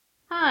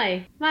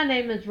Hi, my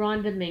name is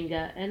Ron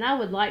Dominga, and I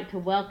would like to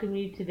welcome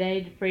you today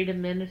to Freedom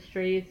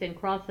Ministries in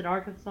Crossett,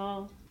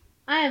 Arkansas.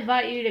 I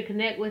invite you to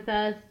connect with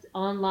us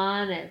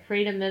online at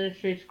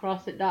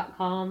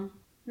freedomministriescrossett.com.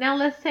 Now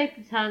let's take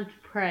the time to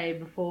pray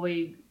before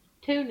we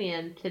tune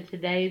in to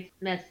today's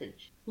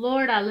message.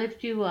 Lord, I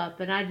lift you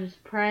up and I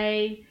just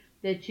pray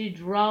that you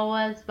draw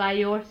us by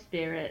your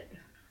Spirit.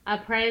 I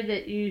pray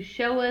that you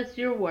show us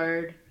your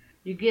word.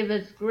 You give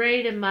us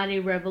great and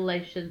mighty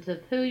revelations of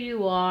who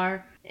you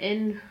are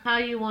and how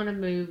you want to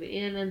move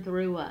in and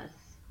through us.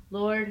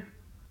 Lord,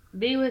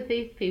 be with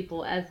these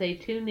people as they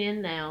tune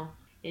in now.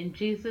 In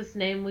Jesus'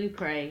 name we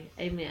pray.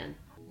 Amen.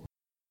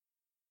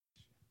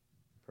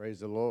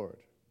 Praise the Lord.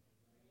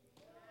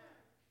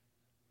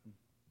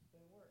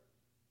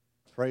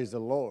 Praise the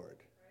Lord.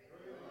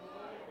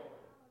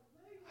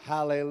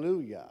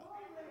 Hallelujah.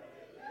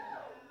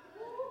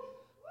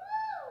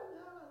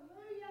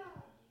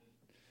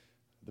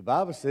 The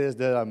Bible says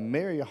that a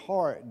merry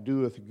heart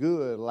doeth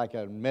good like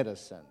a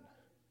medicine.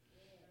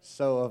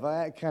 So if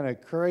I act kind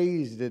of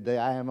crazy today,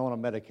 I am on a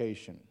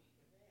medication.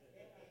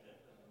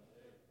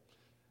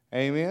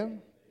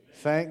 Amen?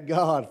 Thank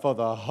God for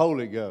the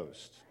Holy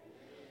Ghost.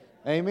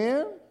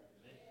 Amen?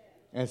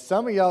 And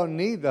some of y'all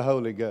need the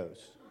Holy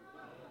Ghost.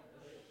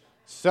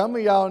 Some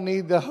of y'all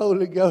need the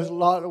Holy Ghost a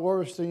lot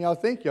worse than y'all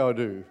think y'all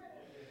do.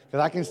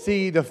 Because I can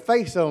see the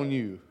face on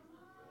you.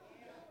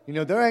 You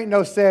know, there ain't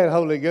no sad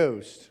Holy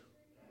Ghost.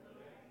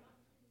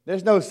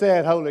 There's no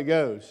sad Holy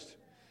Ghost.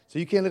 So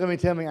you can't look at me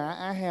and tell me,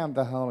 I have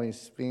the Holy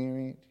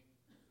Spirit.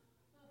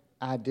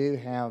 I do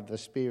have the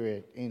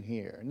Spirit in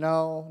here.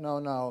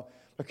 No.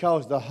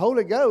 Because the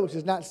Holy Ghost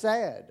is not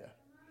sad.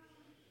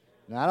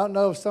 Now, I don't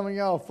know if some of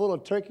y'all are full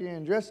of turkey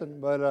and dressing,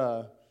 but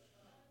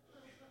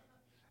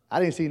I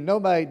didn't see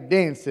nobody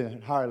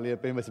dancing hardly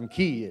up in with some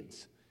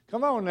kids.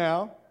 Come on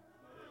now.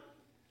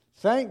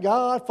 Thank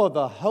God for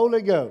the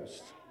Holy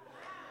Ghost.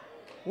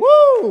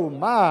 Woo,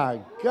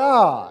 my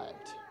God.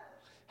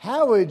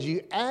 How would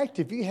you act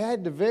if you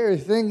had the very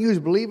thing you was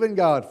believing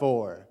God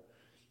for?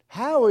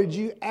 How would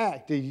you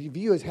act if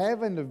you was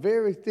having the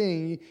very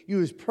thing you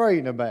was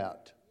praying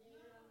about?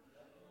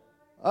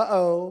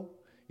 Uh-oh.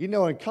 You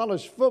know, in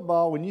college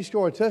football, when you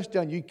score a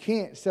touchdown, you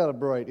can't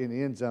celebrate in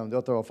the end zone.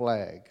 They'll throw a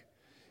flag.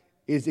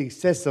 It's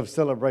excessive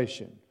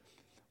celebration.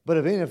 But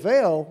in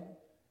NFL,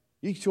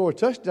 you score a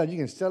touchdown, you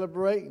can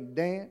celebrate and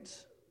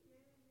dance.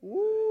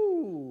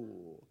 Woo!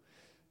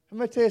 I'm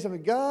going to tell you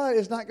something. God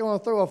is not going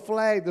to throw a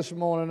flag this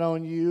morning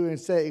on you and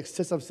say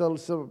excessive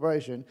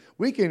celebration.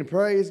 We can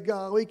praise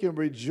God. We can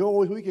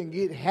rejoice. We can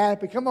get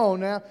happy. Come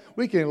on now.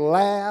 We can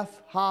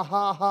laugh. Ha,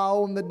 ha, ha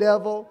on the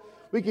devil.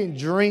 We can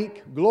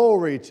drink.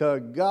 Glory to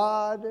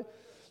God.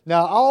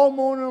 Now, all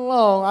morning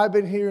long, I've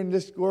been hearing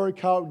this word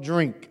called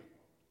drink.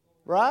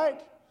 Right?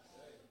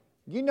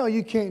 You know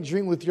you can't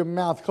drink with your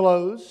mouth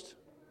closed.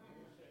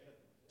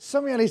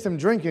 Some of y'all need some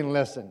drinking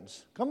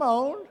lessons. Come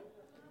on.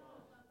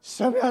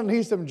 Some of y'all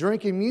need some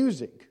drinking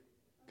music.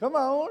 Come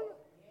on.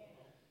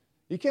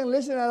 You can't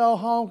listen to that old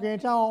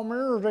honky tonk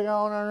music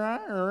on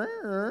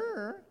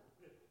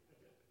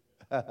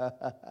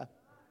there.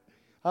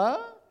 Huh?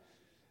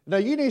 No,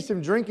 you need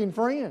some drinking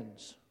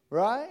friends,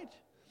 right?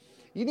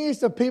 You need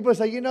some people that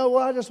say, you know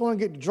what, I just want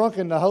to get drunk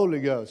in the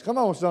Holy Ghost. Come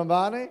on,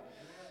 somebody.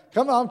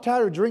 Come on, I'm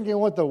tired of drinking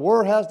what the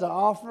Word has to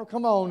offer.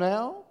 Come on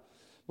now.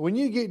 When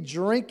you get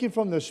drinking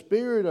from the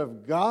Spirit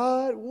of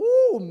God,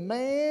 woo,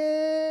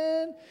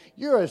 man,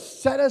 you're a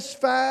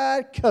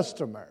satisfied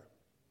customer.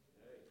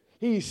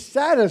 He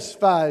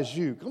satisfies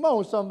you. Come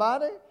on,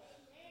 somebody.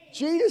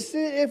 Jesus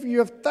said, if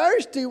you're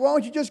thirsty, why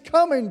don't you just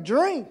come and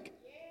drink,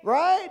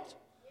 right?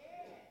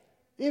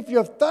 If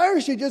you're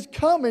thirsty, just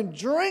come and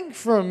drink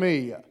from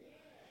me.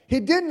 He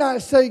did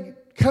not say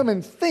come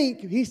and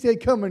think. He said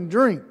come and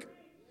drink.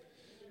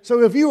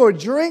 So if you will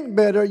drink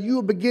better, you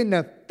will begin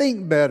to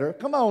think better.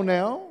 Come on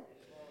now.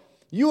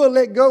 You will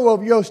let go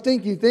of your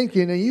stinky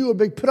thinking and you will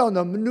be put on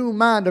the new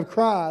mind of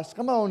Christ.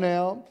 Come on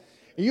now.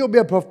 And you'll be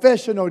a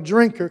professional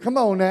drinker. Come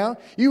on now.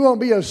 You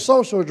won't be a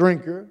social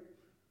drinker.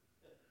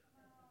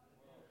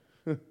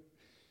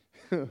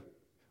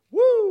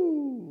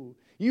 Woo!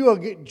 You will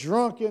get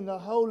drunk in the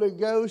Holy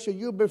Ghost and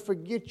you'll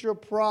forget your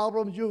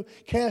problems. You'll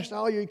cast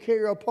all your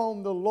care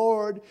upon the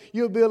Lord.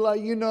 You'll be like,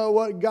 you know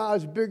what?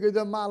 God's bigger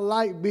than my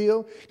light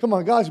bill. Come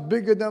on, God's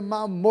bigger than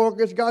my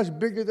mortgage. God's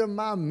bigger than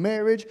my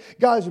marriage.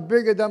 God's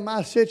bigger than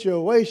my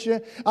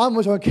situation. I'm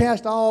just going to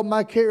cast all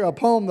my care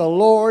upon the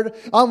Lord.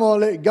 I'm going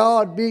to let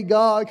God be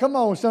God. Come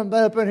on,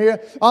 somebody up in here.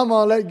 I'm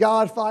going to let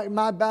God fight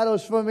my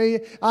battles for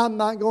me. I'm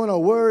not going to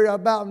worry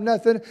about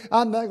nothing.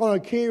 I'm not going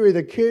to carry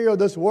the care of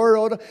this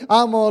world.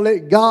 I'm going to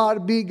let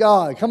God be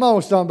God. Come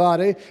on,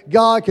 somebody.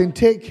 God can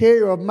take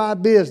care of my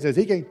business.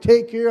 He can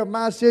take care of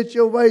my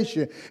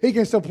situation. He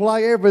can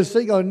supply every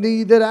single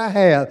need that I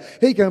have.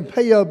 He can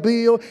pay a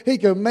bill. He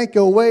can make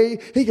a way.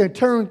 He can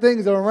turn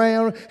things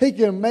around. He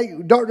can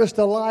make darkness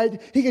to light.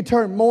 He can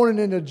turn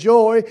mourning into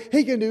joy.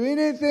 He can do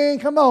anything.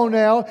 Come on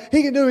now.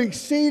 He can do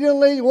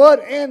exceedingly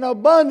what? And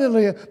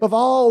abundantly of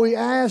all we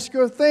ask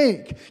or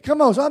think.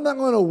 Come on. So I'm not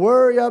going to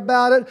worry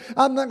about it.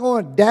 I'm not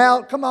going to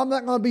doubt. Come on. I'm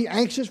not going to be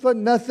anxious for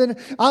nothing.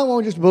 I'm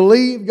going to just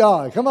believe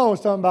God. Come on,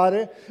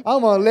 somebody.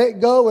 I'm going to let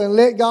go and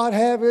let God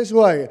have His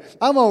way.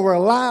 I'm going to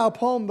rely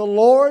upon the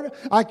Lord.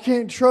 I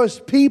can't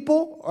trust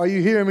people. Are you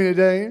hearing me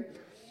today?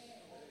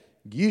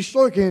 You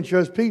sure can't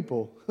trust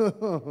people.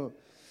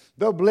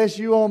 They'll bless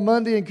you on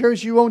Monday and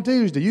curse you on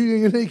Tuesday.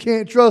 You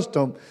can't trust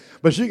them.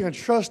 But you can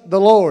trust the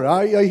Lord.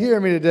 Are you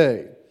hearing me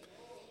today?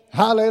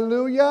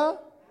 Hallelujah.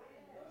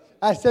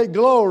 I said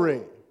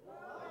glory.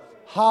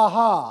 Ha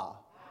ha.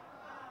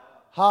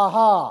 Ha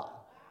ha.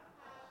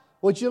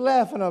 What you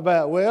laughing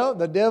about? Well,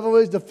 the devil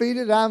is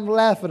defeated. I'm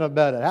laughing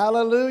about it.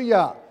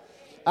 Hallelujah.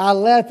 I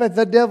laugh at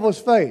the devil's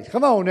face.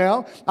 Come on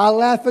now. I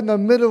laugh in the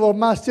middle of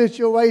my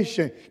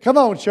situation. Come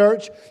on,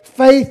 church.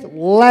 Faith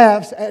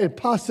laughs at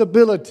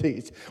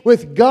impossibilities.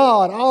 With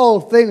God,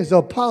 all things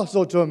are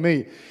possible to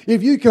me.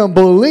 If you can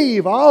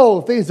believe,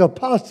 all things are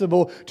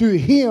possible to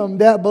him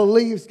that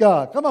believes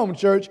God. Come on,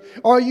 church.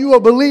 Are you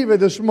a believer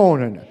this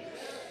morning?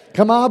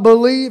 Come on, I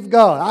believe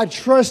God. I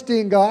trust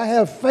in God. I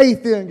have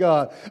faith in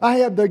God. I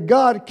have the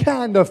God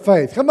kind of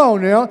faith. Come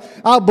on now.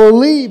 I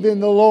believe in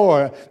the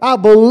Lord. I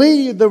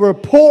believe the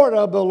report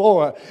of the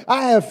Lord.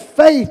 I have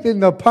faith in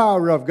the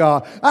power of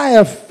God. I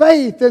have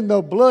faith in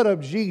the blood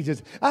of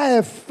Jesus. I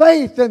have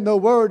faith in the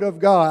Word of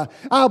God.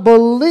 I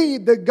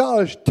believe that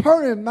God is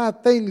turning my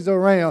things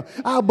around.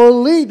 I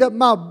believe that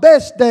my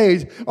best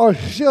days are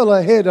still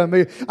ahead of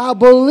me. I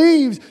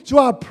believe, so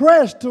I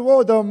press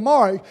toward the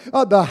mark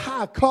of the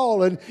high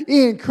calling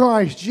in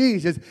Christ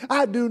Jesus.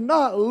 I do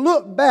not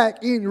look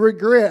back in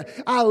regret.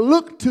 I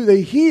look to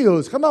the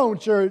hills. Come on,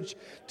 church.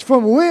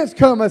 From whence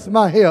cometh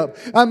my help?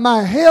 And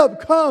my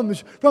help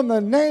comes from the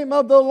name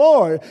of the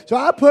Lord. So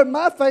I put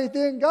my faith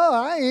in God.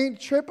 I ain't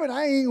tripping.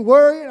 I ain't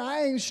worrying.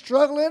 I ain't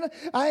struggling.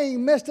 I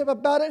ain't messed up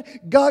about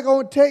it. God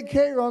gonna take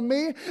care of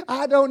me.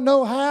 I don't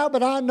know how,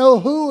 but I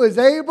know who is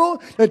able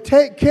to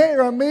take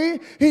care of me.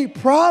 He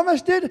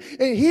promised it,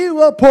 and He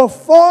will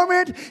perform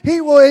it.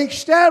 He will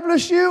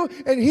establish you,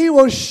 and He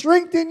will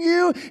strengthen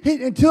you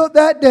until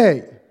that day.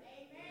 Amen.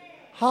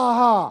 Ha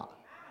ha.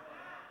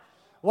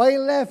 What are you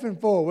laughing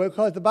for? Well,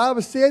 because the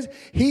Bible says,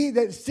 he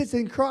that sits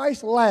in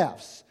Christ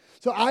laughs.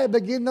 So I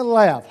begin to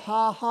laugh.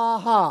 Ha, ha,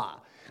 ha.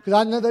 Because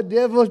I know the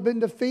devil has been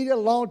defeated a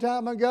long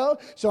time ago,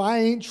 so I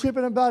ain't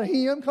tripping about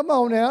him. Come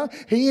on now.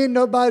 He ain't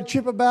nobody to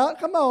trip about.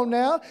 Come on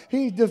now.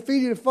 He's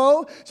defeated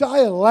foe. So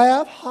I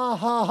laugh. Ha,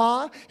 ha,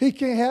 ha. He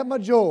can't have my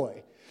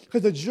joy.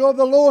 Because the joy of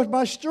the Lord is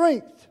my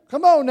strength.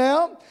 Come on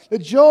now. The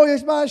joy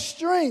is my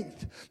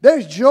strength.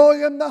 There's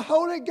joy in the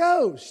Holy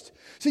Ghost.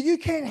 So you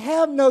can't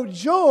have no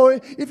joy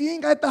if you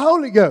ain't got the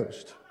Holy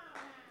Ghost.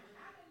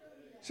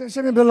 So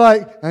some people be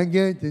like, I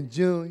get the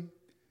joy.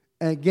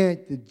 I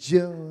get the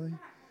joy.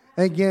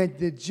 I get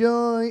the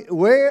joy.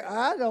 Where?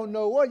 I don't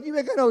know what. You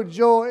ain't got no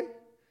joy.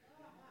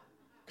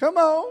 Come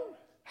on.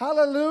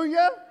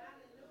 Hallelujah.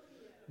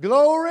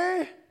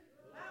 Glory.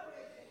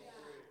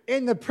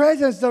 In the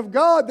presence of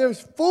God,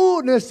 there's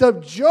fullness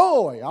of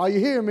joy. Are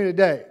you hearing me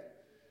today?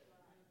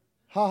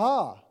 Ha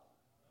ha.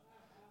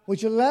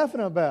 What you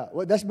laughing about?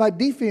 Well, that's my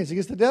defense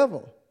against the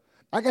devil.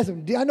 I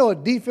know a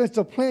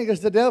defensive plan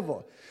against the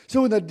devil.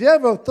 So when the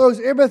devil throws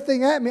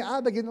everything at me, I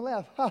begin to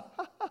laugh.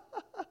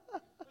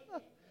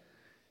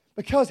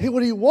 Because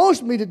what he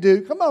wants me to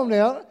do, come on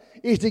now,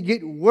 is to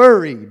get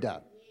worried.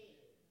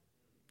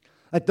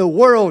 Like the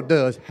world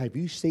does. Have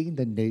you seen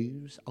the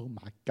news? Oh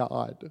my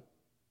God.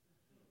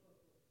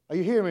 Are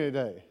you hearing me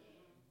today?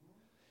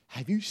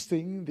 Have you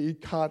seen the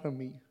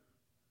economy?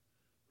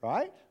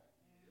 Right?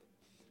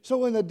 So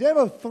when the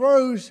devil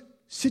throws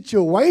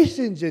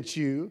situations at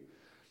you,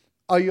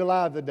 are you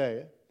alive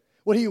today?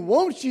 What he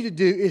wants you to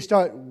do is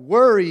start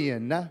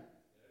worrying.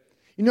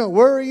 You know what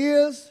worry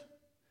is?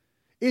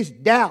 It's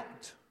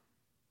doubt.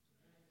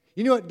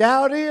 You know what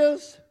doubt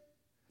is?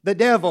 The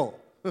devil.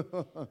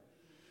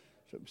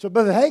 So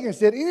Brother Hagin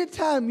said,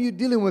 anytime you're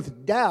dealing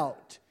with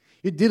doubt,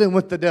 you're dealing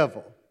with the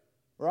devil.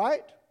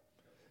 Right?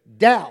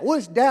 Doubt. What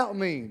does doubt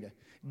mean?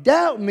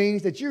 Doubt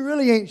means that you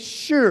really ain't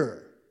sure.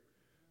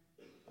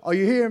 Are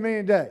you hearing me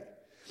today?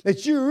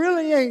 That you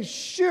really ain't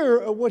sure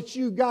of what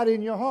you got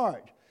in your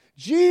heart.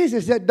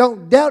 Jesus said,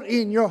 don't doubt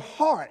in your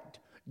heart.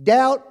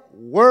 Doubt,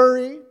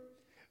 worry.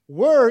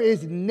 Worry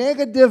is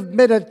negative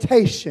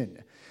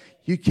meditation.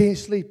 You can't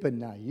sleep at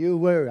night. You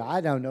worry.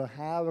 I don't know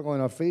how we're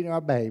going to feed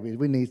our babies.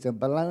 We need some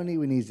bologna.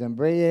 We need some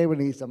bread. We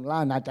need some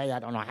lime. I tell you, I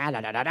don't know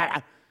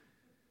how.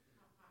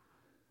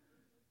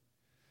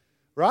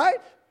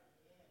 Right?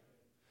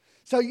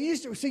 So you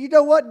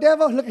know what,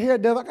 devil? Look here,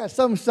 devil. I got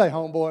something to say,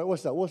 homeboy.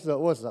 What's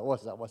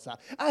up?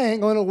 I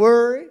ain't going to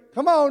worry.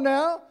 Come on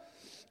now.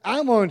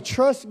 I'm going to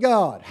trust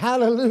God.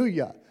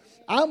 Hallelujah.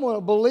 I'm going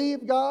to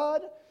believe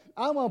God.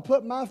 I'm going to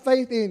put my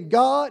faith in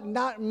God,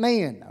 not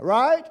man,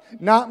 right?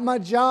 Not my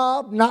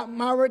job, not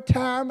my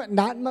retirement,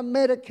 not my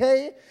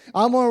Medicaid.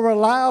 I'm going to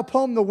rely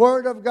upon the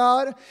Word of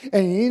God.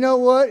 And you know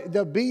what?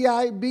 The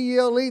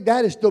Bible,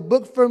 that is the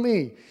book for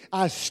me.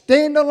 I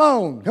stand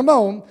alone, come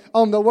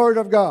on the Word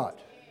of God.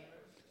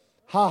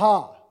 Ha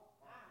ha.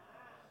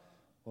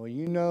 Well,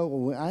 you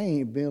know, I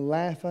ain't been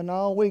laughing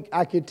all week.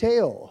 I could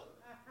tell.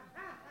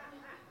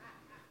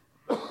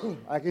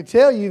 I could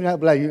tell you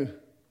not like you.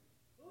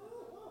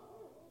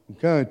 I'm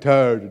kind of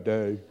tired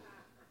today.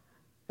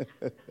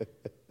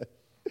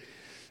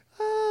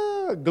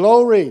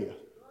 Glory.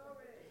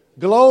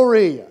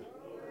 Glory.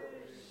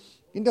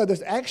 You know,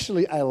 there's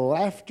actually a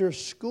laughter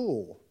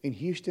school in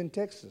Houston,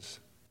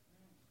 Texas.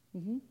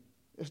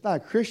 It's not a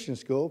Christian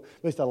school,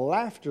 but it's a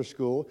laughter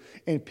school.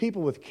 And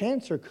people with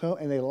cancer come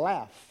and they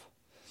laugh.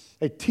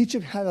 They teach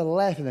them how to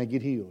laugh and they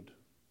get healed.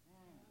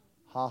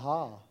 Ha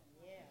ha.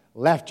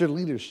 Laughter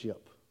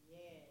leadership.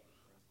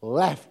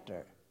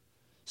 Laughter.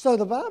 So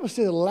the Bible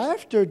says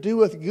laughter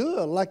doeth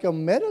good like a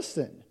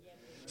medicine.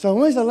 So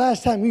when's the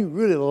last time you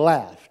really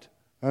laughed?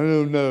 I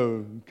don't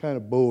know. I'm kind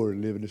of bored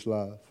living this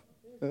life.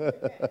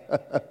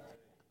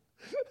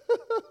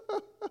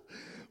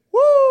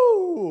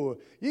 Woo!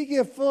 You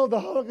get full of the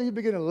Holy Ghost, you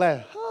begin to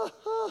laugh.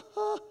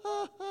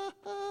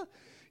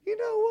 You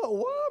know what?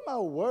 Why am I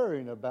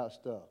worrying about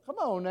stuff? Come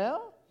on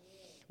now.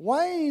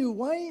 Why are you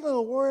going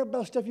to worry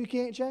about stuff you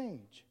can't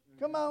change?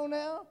 Come on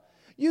now.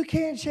 You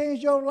can't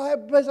change your life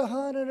plus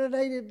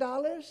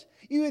 $180.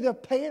 You either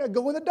pay it or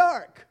go in the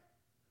dark.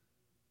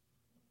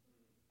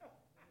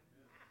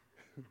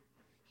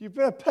 You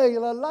better pay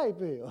your light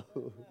bill.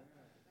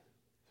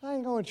 I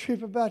ain't going to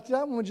trip about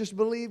that. I'm going to just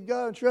believe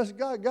God and trust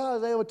God. God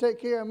is able to take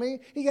care of me.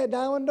 He got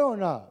diamond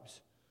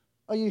doorknobs.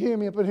 Are you hearing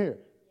me up in here?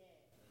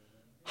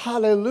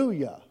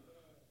 Hallelujah.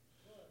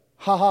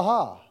 Ha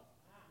ha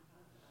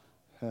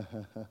ha.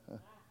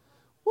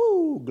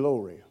 Woo,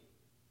 glory.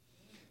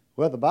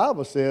 Well, the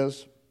Bible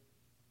says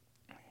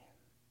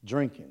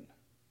drinking.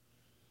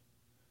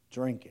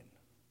 Whew,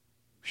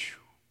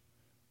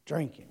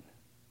 drinking.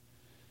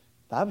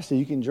 The Bible says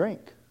you can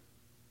drink.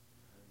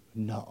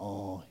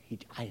 No,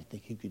 I didn't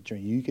think he could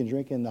drink. You can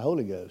drink in the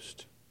Holy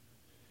Ghost.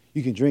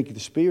 You can drink the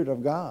Spirit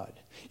of God.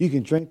 You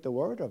can drink the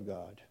Word of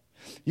God.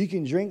 You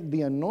can drink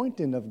the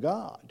anointing of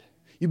God.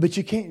 But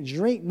you can't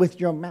drink with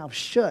your mouth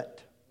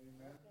shut.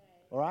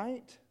 All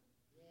right?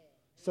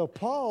 So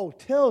Paul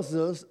tells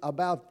us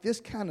about this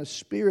kind of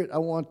spirit I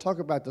want to talk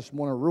about this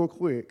morning real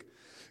quick.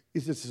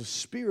 It's a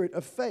spirit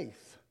of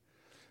faith.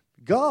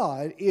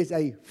 God is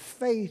a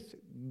faith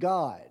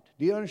God.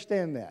 Do you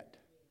understand that?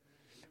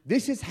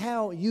 This is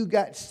how you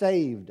got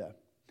saved.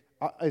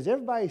 Is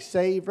everybody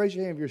saved? Raise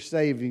your hand if you're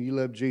saved and you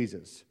love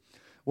Jesus.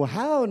 Well,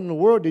 how in the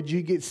world did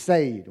you get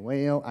saved?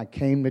 Well, I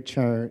came to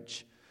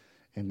church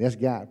and this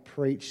guy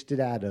preached it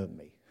out of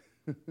me.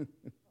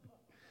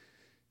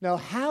 Now,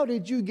 how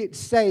did you get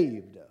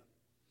saved?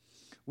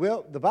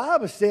 Well, the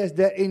Bible says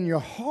that in your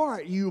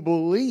heart you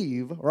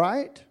believe,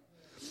 right?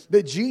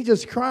 That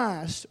Jesus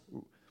Christ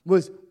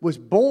was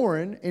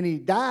born and he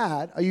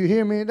died. Are you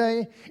hearing me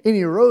today? And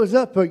he rose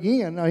up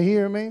again. Are you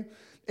hearing me?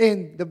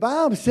 And the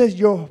Bible says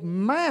your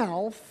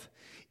mouth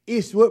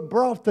is what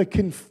brought the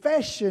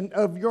confession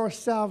of your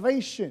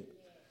salvation.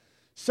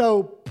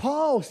 So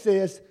Paul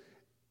says,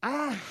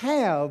 I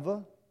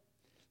have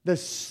the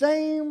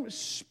same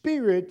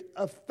spirit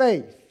of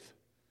faith.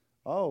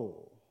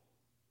 Oh,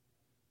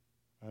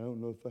 I don't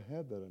know if I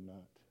have that or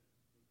not.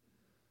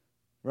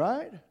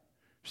 Right?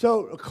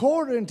 So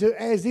according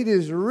to as it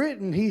is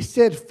written, he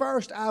said,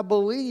 first I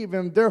believe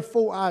and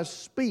therefore I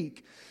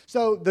speak.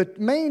 So the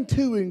main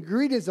two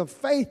ingredients of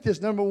faith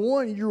is, number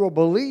one, you're a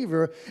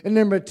believer. And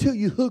number two,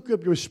 you hook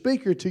up your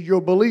speaker to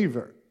your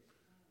believer.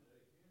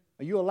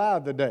 Are you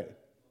alive today?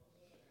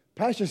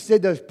 Pastor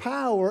said there's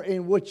power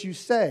in what you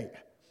say.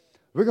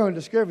 We're going to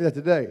discover that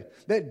today.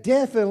 That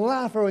death and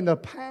life are in the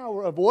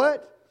power of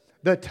what?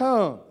 The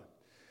tongue.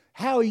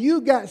 How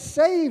you got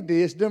saved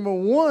is, number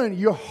one,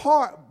 your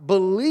heart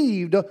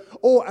believed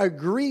or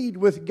agreed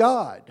with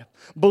God.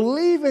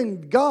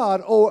 Believing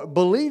God or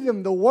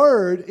believing the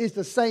Word is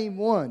the same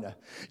one.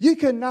 You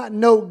cannot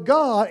know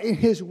God in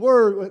His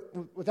Word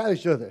without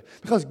each other,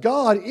 because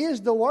God is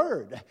the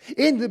Word.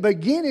 In the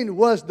beginning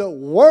was the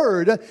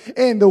Word,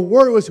 and the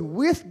Word was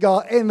with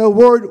God, and the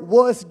Word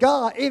was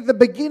God. In the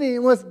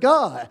beginning was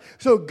God.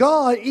 So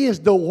God is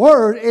the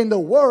Word, and the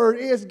Word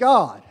is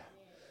God.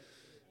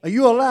 Are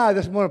you alive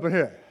this morning up in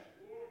here?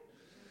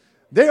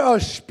 There are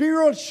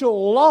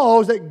spiritual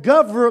laws that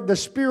govern the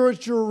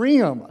spiritual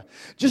realm.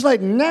 Just like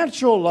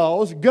natural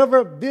laws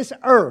govern this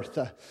earth.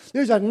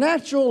 There's a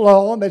natural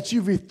law that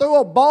if you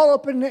throw a ball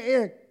up in the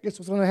air, guess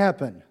what's going to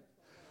happen?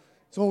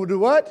 It's going to do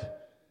what?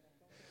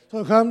 It's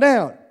going to come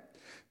down.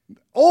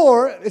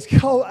 Or it's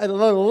called the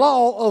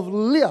law of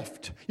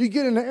lift. You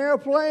get in an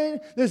airplane,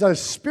 there's a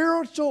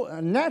spiritual,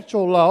 a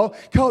natural law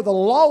called the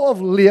law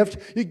of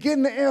lift. You get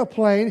in the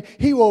airplane,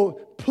 he will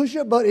push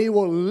a button, he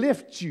will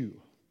lift you.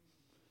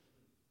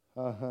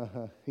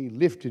 He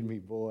lifted me,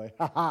 boy.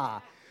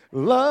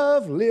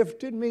 Love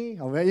lifted me.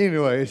 Oh,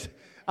 anyways,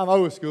 I'm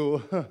old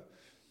school.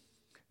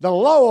 The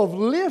law of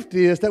lift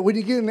is that when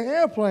you get in the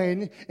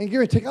airplane and you're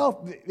going to take off,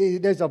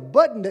 there's a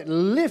button that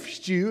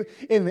lifts you,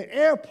 and the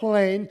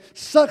airplane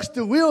sucks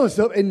the wheels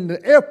up, and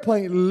the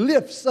airplane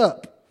lifts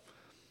up.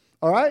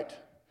 All right?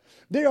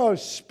 There are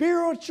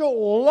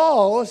spiritual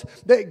laws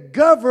that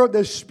govern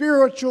the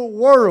spiritual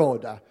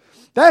world.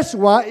 That's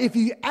why if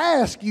you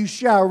ask, you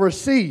shall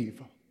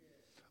receive.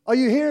 Are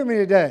you hearing me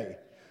today?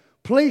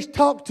 Please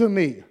talk to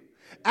me.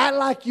 Act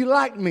like you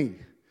like me.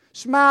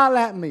 Smile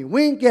at me.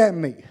 Wink at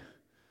me.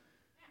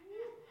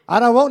 I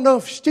don't want no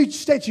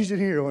statues in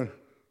here.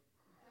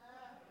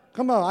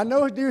 Come on. I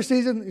know it's deer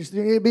season.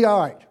 It'll be all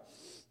right.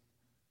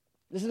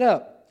 Listen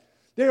up.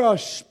 There are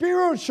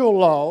spiritual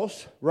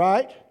laws,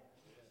 right?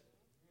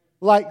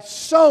 Like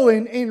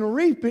sowing and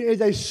reaping is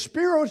a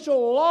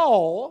spiritual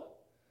law,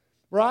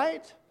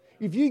 right?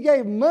 If you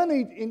gave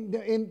money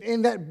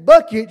in that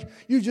bucket,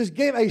 you just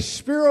gave a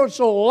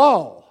spiritual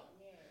law.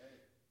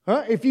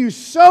 Huh? If you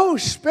sow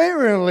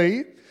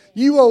sparingly,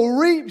 you will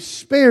reap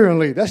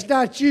sparingly. That's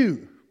not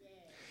you.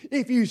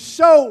 If you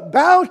sow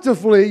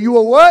bountifully, you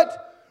will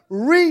what?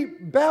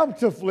 Reap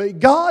bountifully.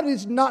 God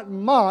is not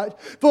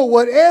mocked. For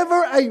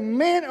whatever a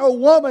man or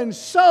woman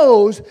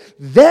sows,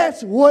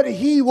 that's what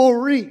he will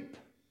reap.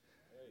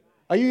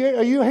 Are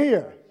you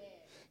here?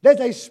 There's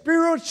a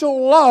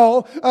spiritual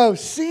law of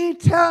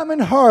seed time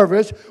and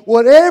harvest.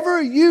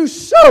 Whatever you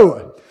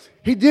sow.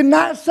 He did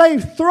not say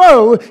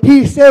throw.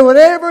 He said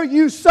whatever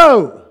you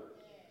sow.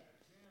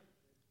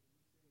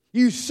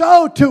 You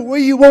sow to where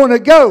you want to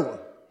go.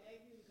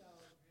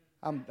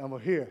 I'm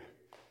here.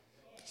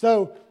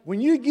 So when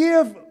you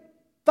give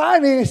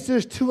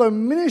finances to a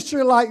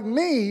ministry like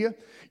me,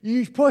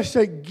 you're supposed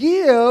to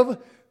give,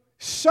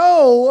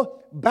 sow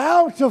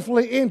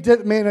bountifully into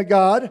the man of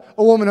God,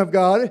 a woman of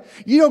God.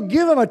 You don't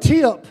give them a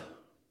tip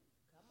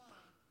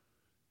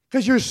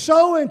because you're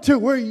sowing to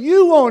where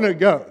you want to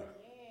go.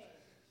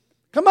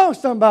 Come on,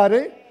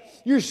 somebody.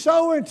 You're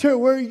sowing to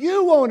where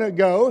you want to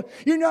go.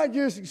 You're not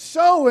just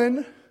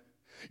sowing.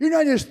 You're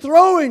not just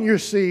throwing your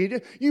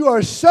seed. You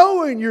are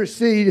sowing your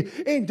seed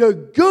into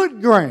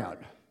good ground.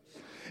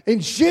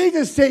 And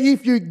Jesus said,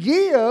 if you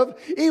give,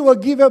 He will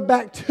give it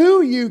back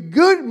to you,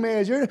 good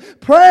measure,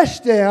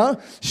 pressed down,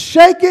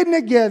 shaken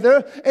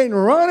together, and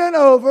running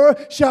over,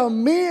 shall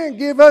men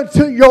give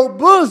unto your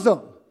bosom.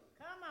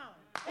 Come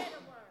on, say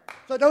the word.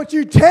 So don't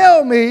you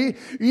tell me,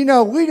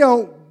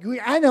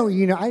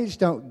 I just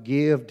don't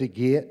give to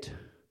get.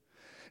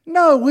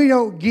 No, we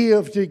don't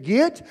give to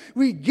get.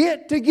 We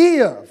get to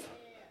give.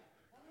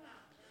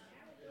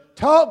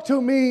 Talk to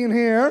me in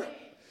here.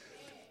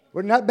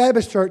 We're not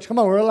Baptist church. Come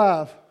on, we're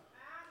alive.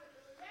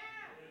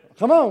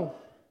 Come on.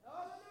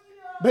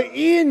 But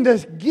in the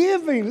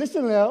giving,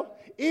 listen now,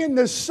 in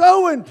the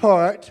sowing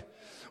part,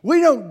 we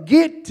don't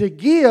get to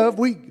give.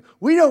 We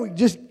don't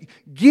just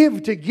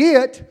give to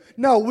get.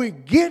 No, we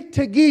get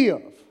to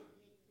give.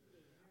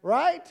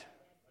 Right?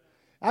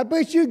 I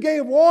bet you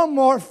gave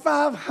Walmart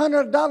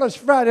 $500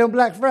 Friday on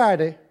Black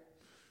Friday.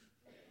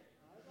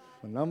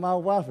 Well, now my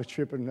wife is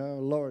tripping now,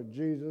 Lord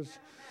Jesus.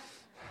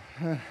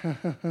 I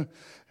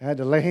had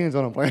to lay hands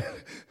on him.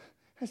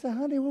 I said,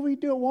 honey, what we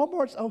do at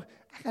Walmart? Oh,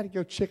 I got to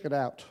go check it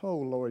out. Oh,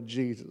 Lord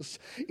Jesus.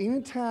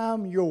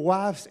 Anytime your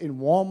wife's in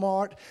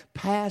Walmart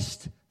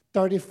past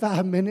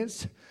 35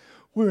 minutes,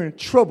 we're in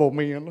trouble,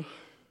 man.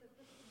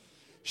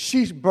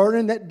 She's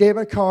burning that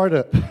debit card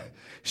up.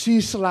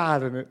 She's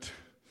sliding it.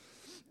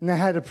 And I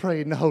had to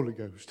pray in the Holy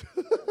Ghost.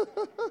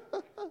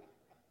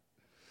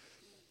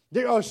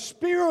 There are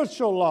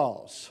spiritual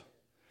laws.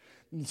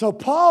 So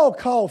Paul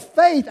called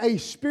faith a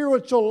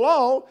spiritual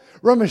law.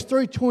 Romans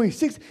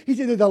 3:26, he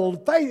said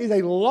that faith is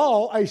a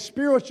law, a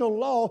spiritual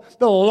law,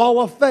 the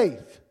law of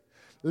faith.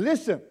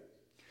 Listen,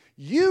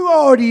 you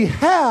already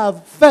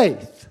have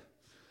faith.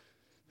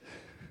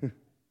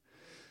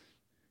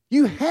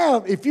 You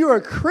have, if you're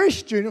a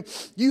Christian,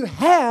 you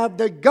have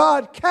the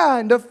God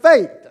kind of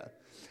faith.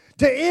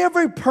 To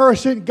every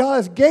person,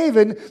 God's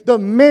given the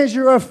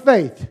measure of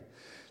faith.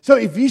 So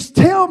if you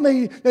tell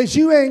me that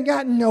you ain't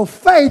got no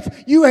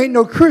faith, you ain't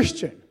no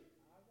Christian.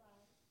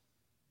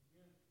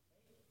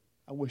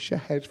 I wish I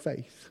had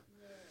faith.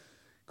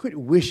 Quit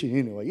wishing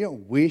anyway. You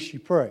don't wish, you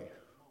pray.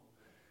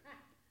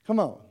 Come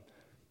on.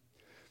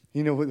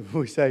 You know what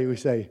we say? We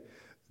say,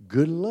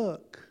 good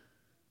luck.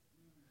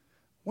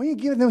 Why are you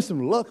giving them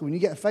some luck when you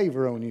got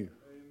favor on you?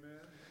 Amen.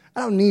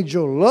 I don't need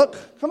your luck.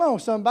 Come on,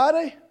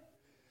 somebody.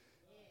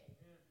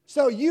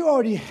 So you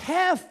already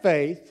have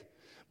faith.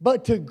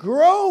 But to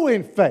grow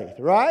in faith,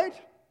 right?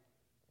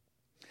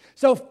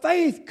 So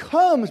faith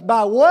comes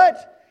by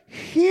what?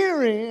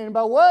 Hearing. And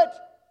by what?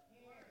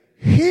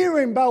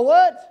 Hearing by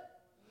what?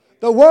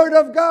 The Word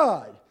of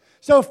God.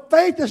 So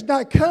faith does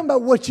not come by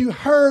what you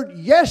heard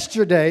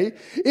yesterday.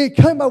 It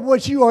comes by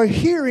what you are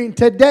hearing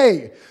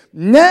today.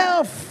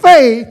 Now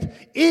faith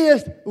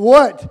is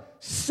what?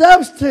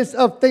 Substance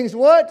of things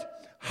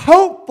what?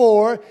 hoped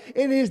for,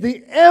 and is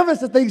the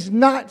evidence of things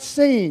not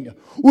seen.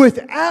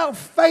 Without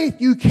faith,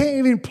 you can't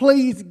even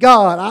please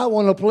God. I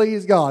want to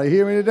please God. You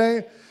hear me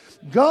today?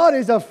 God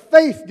is a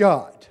faith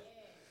God.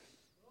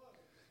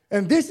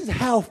 And this is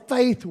how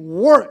faith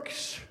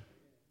works.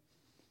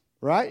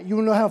 Right?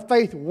 You know how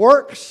faith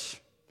works?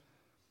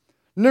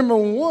 Number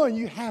one,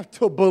 you have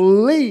to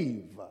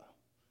believe.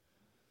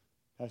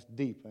 That's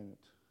deep, ain't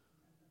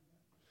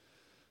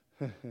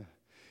it?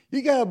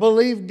 You got to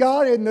believe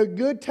God in the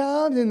good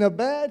times, in the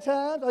bad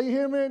times. Are you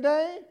hearing me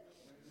today?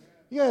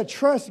 You got to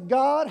trust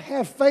God,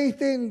 have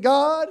faith in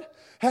God,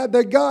 have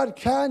the God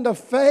kind of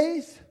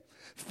faith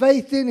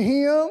in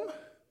Him.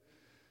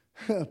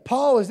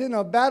 Paul was in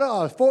a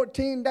battle, a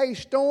 14-day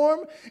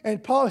storm,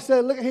 and Paul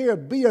said, look here,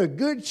 be of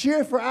good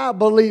cheer, for I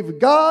believe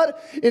God,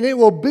 and it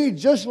will be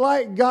just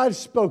like God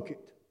spoke it.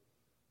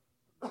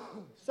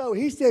 So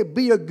he said,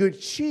 be of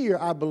good cheer,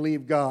 I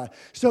believe God.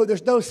 So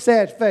there's no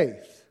sad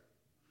faith.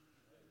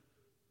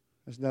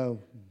 There's no,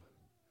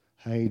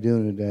 how you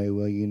doing today?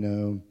 Well, you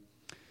know,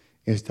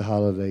 it's the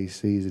holiday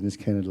season. It's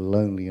kind of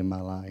lonely in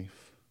my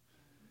life.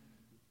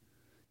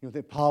 You don't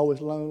think Paul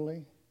was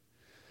lonely?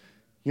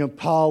 You know,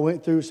 Paul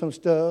went through some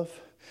stuff.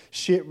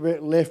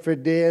 Shipwrecked, left for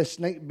dead.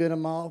 Snake bit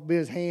him off, bit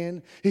his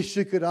hand. He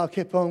shook it off,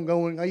 kept on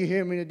going. Are you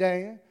hearing me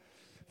today?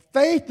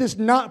 Faith does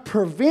not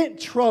prevent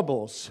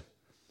troubles,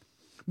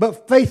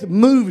 but faith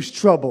moves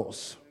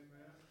troubles.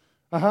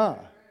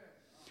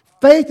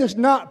 Faith does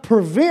not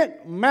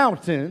prevent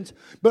mountains,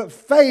 but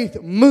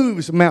faith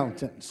moves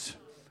mountains.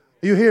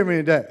 You hear me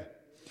today?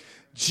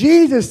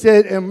 Jesus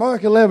said in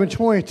Mark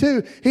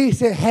 11:22, He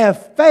said,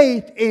 have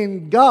faith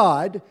in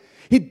God.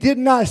 He did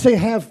not say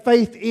have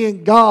faith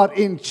in God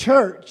in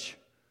church.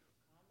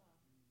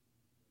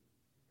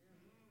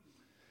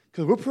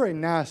 Because we're pretty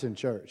nice in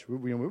church. We're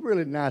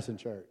really nice in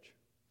church.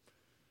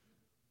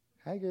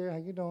 Hey girl, how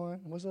you doing?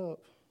 What's up?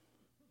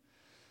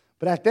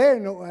 But out there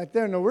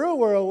in the real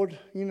world,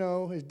 you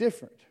know, it's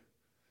different.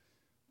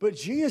 But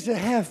Jesus said,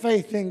 have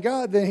faith in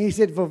God. Then He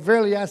said, for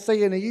verily I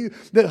say unto you,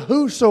 that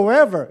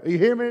whosoever, you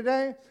hear me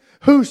today?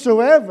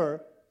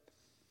 Whosoever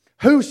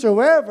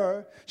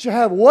shall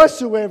have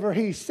whatsoever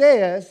He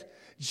says.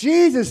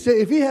 Jesus said,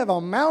 if you have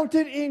a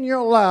mountain in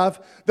your life,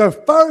 the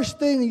first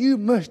thing you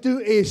must do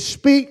is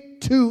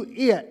speak to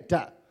it.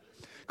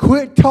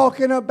 Quit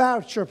talking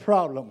about your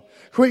problem.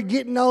 Quit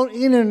getting on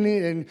the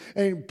internet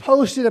and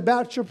posting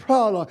about your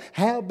problem.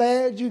 How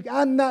bad you...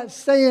 I'm not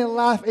saying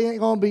life ain't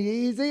going to be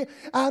easy.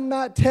 I'm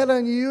not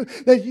telling you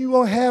that you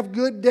won't have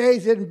good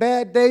days and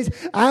bad days.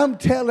 I'm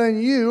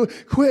telling you,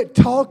 quit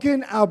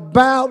talking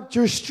about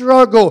your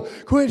struggle.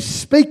 Quit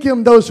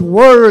speaking those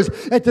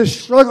words that the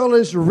struggle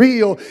is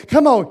real.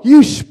 Come on,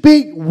 you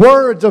speak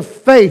words of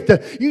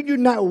faith. You do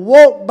not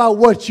walk by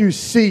what you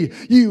see.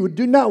 You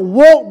do not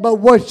walk by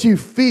what you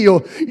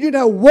feel. You do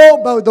not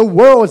walk by the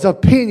world's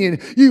opinion.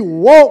 You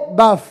walk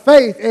by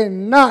faith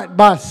and not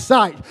by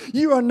sight.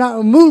 You are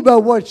not moved by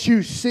what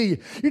you see.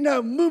 You're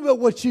not moved by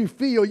what you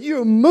feel.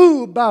 You're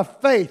moved by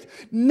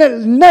faith.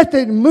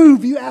 Nothing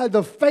moves you out of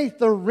the faith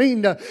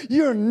arena.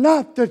 You're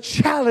not the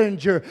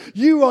challenger.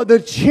 You are the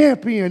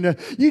champion.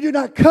 You do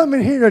not come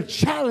in here to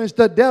challenge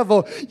the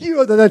devil.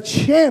 You are the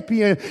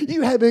champion.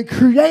 You have been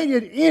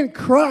created in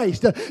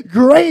Christ.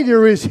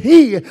 Greater is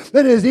He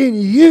that is in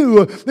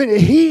you than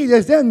he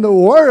that's in the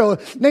world.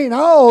 In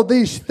all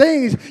these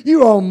things,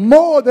 you are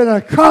more than a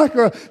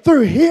conqueror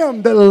through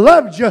Him that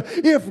loved you.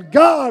 If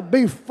God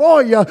be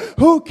for you,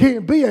 who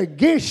can be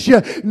against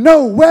you?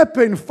 No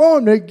weapon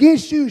formed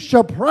against you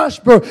shall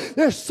prosper.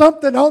 There's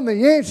something on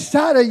the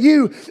inside of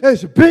you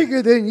that's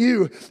bigger than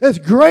you, that's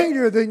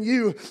greater than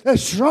you,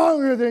 that's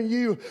stronger than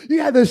you.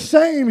 You have the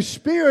same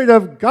Spirit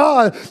of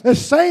God, the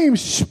same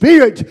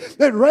Spirit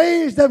that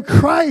raised up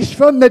Christ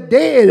from the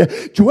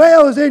dead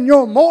dwells in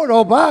your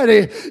mortal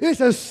body. It's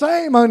the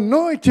same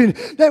anointing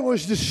that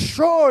was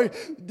destroyed,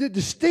 that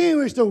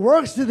distinguished the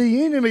works of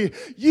the enemy.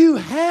 You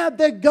have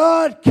the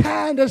God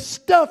kind of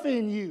stuff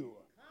in you.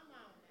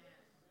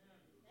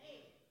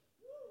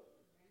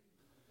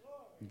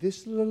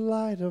 This little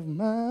light of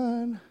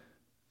mine,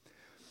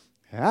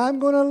 I'm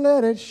going to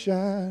let it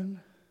shine.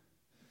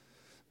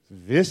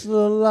 This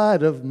little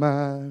light of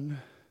mine,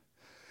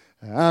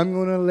 I'm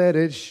going to let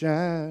it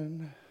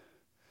shine.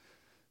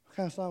 What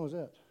kind of song was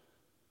that?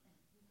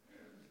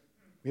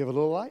 We have a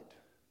little light?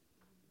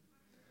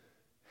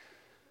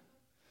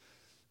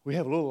 We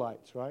have little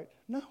lights, right?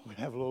 No, we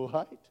have a little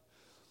light.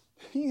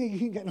 You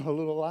ain't got no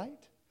little light.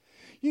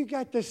 You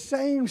got the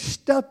same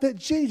stuff that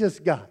Jesus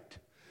got.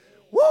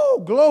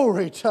 Woo,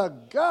 glory to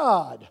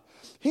God.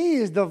 He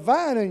is the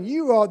vine and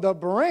you are the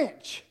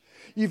branch.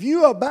 If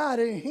you abide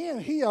in Him,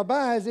 He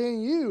abides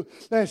in you.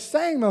 The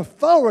same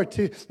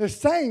authority, the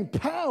same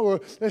power,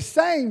 the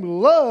same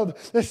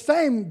love, the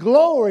same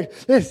glory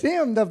that's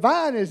in the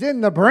vine is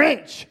in the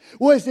branch.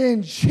 What's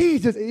in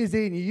Jesus is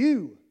in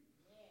you.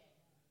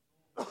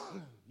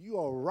 You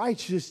are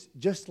righteous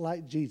just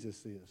like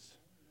Jesus is.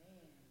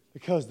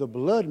 Because the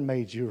blood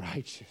made you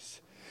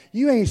righteous.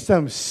 You ain't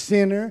some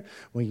sinner.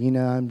 Well, you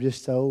know, I'm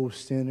just an old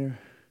sinner.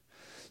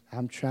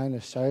 I'm trying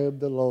to serve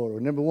the Lord.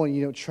 Well, number one,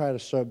 you don't try to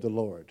serve the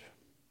Lord.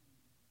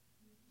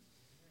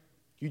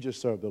 You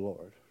just serve the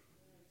Lord.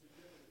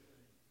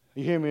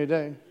 You hear me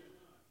today?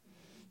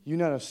 You're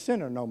not a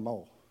sinner no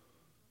more.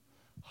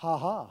 Ha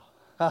ha.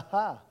 Ha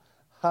ha.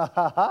 Ha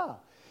ha ha.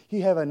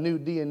 You have a new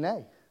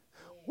DNA.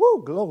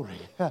 Woo, glory.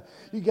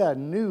 You got a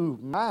new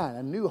mind,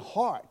 a new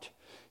heart.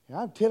 And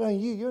I'm telling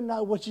you, you're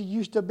not what you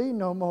used to be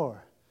no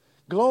more.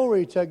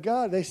 Glory to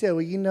God. They said,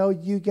 well, you know,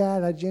 you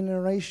got a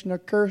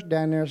generational curse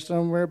down there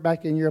somewhere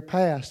back in your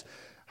past.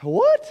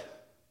 What?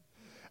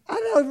 I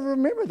don't even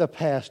remember the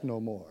past no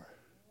more.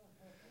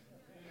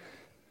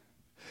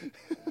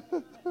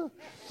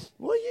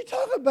 What are you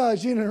talking about,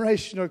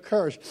 generational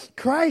curse?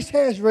 Christ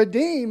has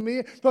redeemed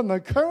me from the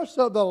curse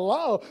of the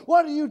law.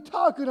 What are you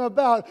talking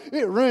about?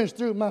 It runs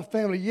through my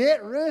family. Yeah,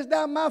 it runs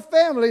down my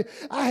family.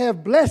 I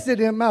have blessed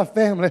in my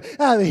family.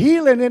 I have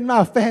healing in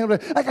my family.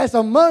 I got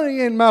some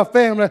money in my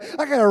family.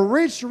 I got a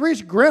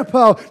rich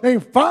grandpa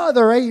named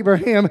Father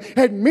Abraham,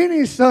 had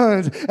many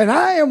sons, and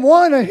I am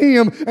one of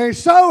him, and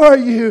so are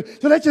you.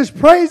 So let's just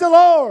praise the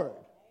Lord.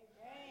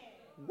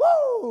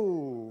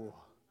 Woo!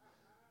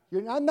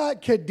 I'm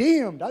not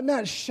condemned. I'm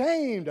not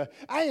shamed.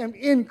 I am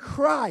in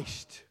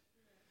Christ.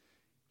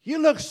 You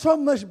look so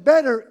much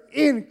better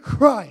in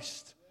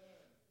Christ.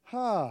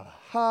 Ha,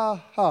 ha,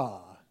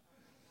 ha.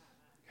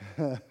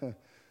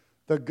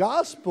 The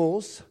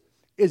Gospels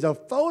is a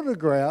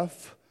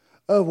photograph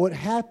of what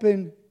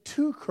happened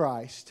to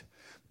Christ,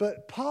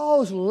 but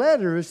Paul's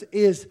letters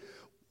is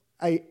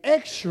an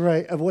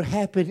x-ray of what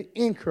happened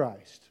in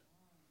Christ.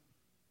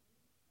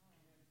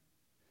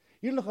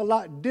 You look a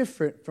lot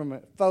different from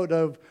a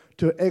photo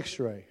to an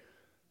x-ray.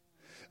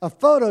 A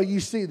photo, you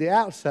see the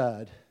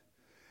outside.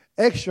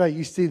 X-ray,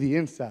 you see the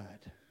inside.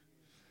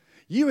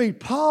 You read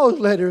Paul's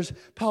letters,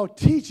 Paul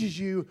teaches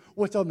you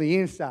what's on the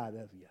inside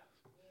of you.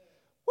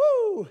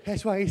 Woo!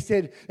 That's why he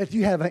said that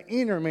you have an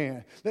inner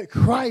man, that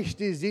Christ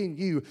is in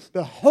you,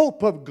 the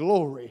hope of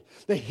glory,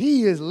 that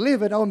he is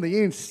living on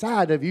the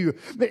inside of you,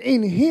 that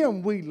in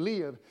him we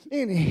live,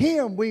 in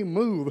him we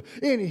move,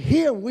 in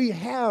him we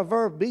have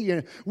our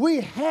being.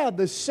 We have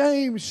the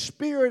same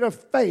spirit of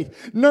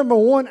faith. Number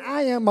one,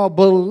 I am a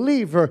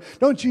believer.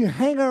 Don't you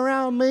hang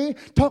around me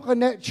talking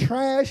that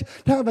trash,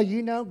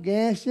 talking about,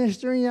 gas is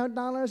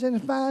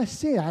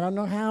 $3.05. I don't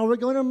know how we're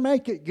going to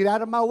make it. Get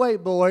out of my way,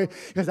 boy,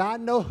 because I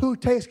know who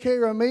takes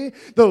care of me.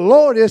 The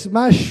Lord is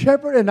my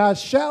shepherd, and I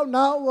shall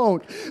not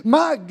want.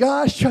 My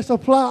God shall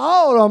supply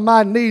all of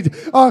my needs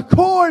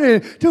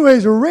according to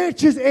his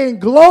riches and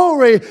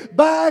glory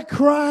by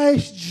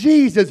Christ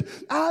Jesus.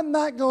 I'm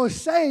not going to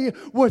say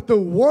what the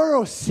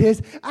world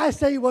says. I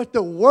say what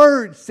the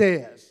Word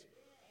says.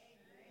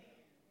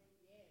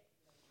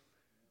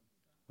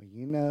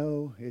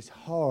 Well, it's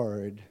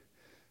hard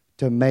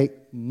to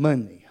make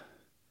money.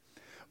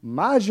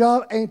 My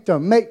job ain't to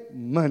make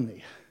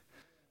money.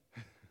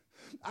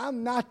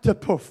 I'm not the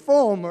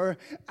performer.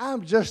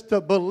 I'm just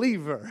a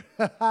believer.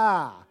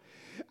 I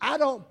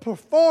don't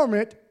perform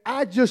it.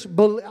 I just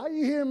believe. Are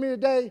you hearing me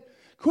today?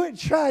 Quit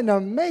trying to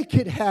make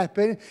it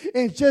happen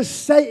and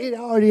just say it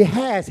already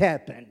has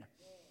happened.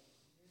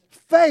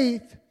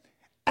 Faith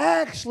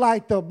acts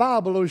like the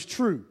Bible is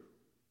true.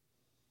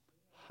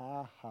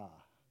 Ha ha.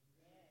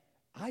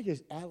 I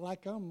just act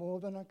like I'm more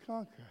than a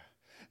conqueror.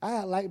 I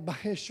act like by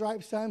his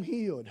stripes I'm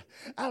healed.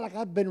 I act like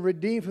I've been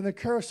redeemed from the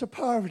curse of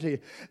poverty.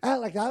 I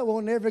act like I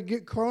will never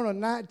get Corona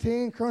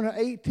 19, Corona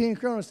 18,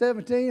 Corona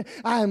 17.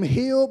 I am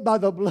healed by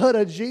the blood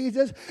of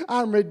Jesus.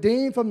 I'm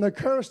redeemed from the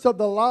curse of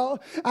the law.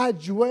 I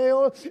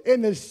dwell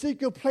in the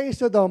secret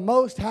place of the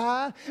Most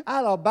High.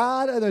 I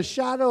abide in the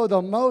shadow of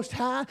the Most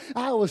High.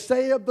 I will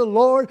say of the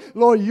Lord,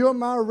 Lord, you're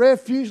my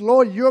refuge.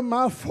 Lord, you're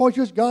my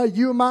fortress. God,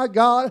 you're my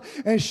God.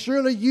 And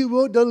surely you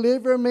will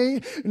deliver me.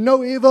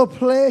 No evil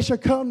plague shall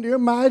come near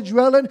my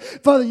dwelling.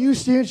 Father, you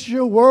sent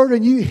your word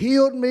and you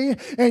healed me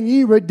and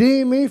you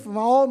redeemed me from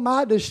all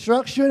my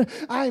destruction.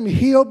 I'm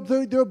healed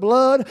through your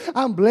blood.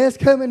 I'm blessed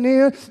coming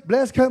in,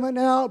 blessed coming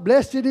out,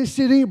 blessed in the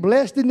city,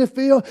 blessed in the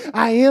field.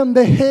 I am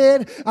the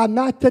head, I'm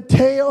not the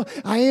tail.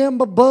 I am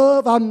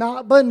above, I'm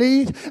not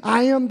beneath.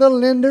 I am the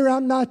lender,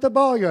 I'm not the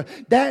borrower.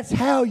 That's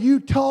how you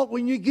talk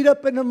when you get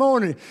up in the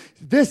morning.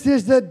 This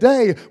is the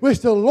day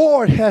which the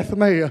Lord hath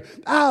made.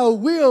 I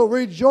will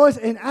rejoice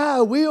and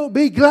I will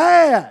be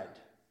glad.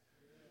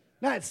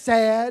 Not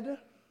sad.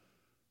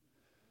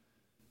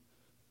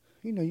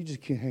 You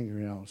just can't hang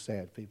around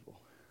sad people.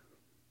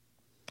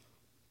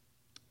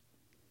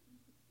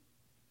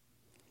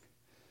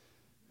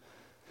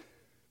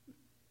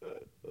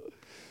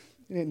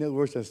 It ain't no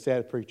worse than a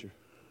sad preacher.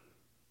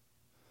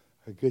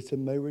 I guess I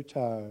may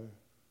retire.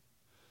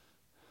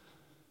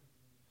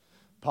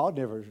 Paul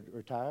never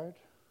retired.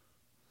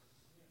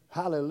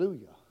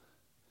 Hallelujah.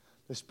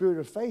 The spirit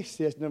of faith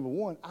says, number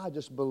one, I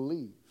just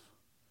believe.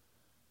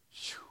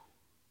 Whew.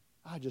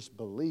 I just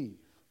believe.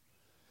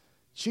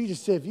 Jesus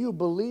said, if you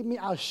believe me,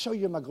 I'll show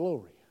you my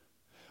glory.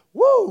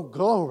 Woo,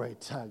 glory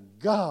to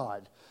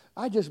God.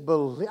 I just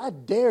believe. I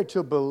dare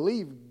to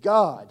believe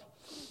God.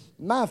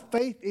 My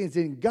faith is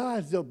in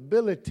God's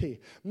ability.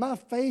 My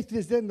faith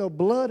is in the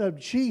blood of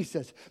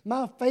Jesus.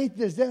 My faith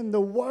is in the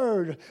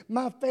Word.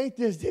 My faith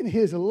is in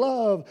His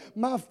love.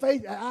 My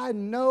faith, I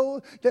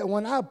know that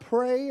when I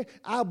pray,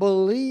 I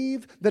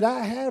believe that I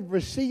have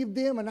received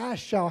them and I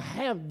shall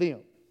have them.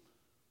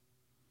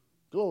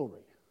 Glory.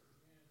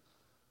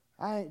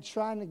 I ain't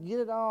trying to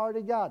get it, I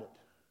already got it.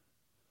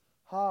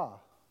 Ha.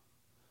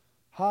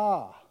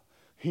 Ha.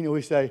 You know,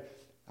 we say,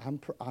 I'm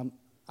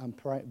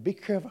praying. Be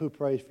careful who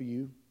prays for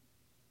you.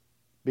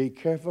 Be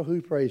careful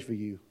who prays for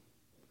you.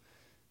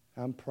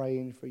 I'm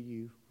praying for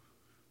you.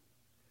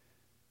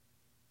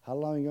 How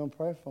long are you going to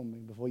pray for me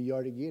before you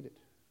already get it?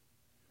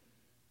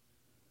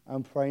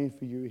 I'm praying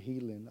for your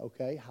healing,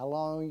 okay? How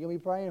long are you going to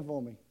be praying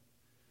for me?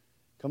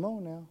 Come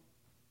on now.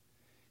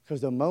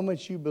 Because the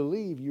moment you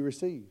believe, you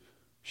receive.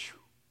 Whew.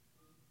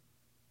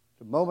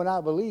 The moment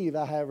I believe,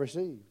 I have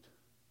received.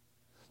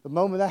 The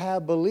moment I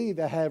have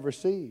believed, I have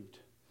received.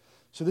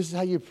 So this is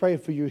how you pray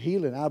for your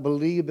healing. I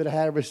believe that I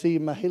have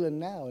received my healing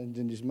now in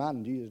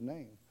Jesus'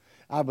 name.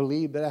 I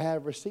believe that I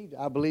have received it.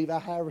 I believe I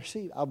have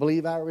received. I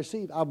believe I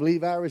received. I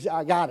believe I received.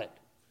 I got it.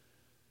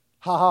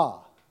 Ha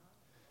ha.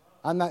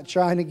 I'm not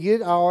trying to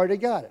get it. I already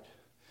got it.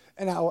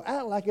 And I will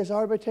act like it's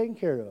already been taken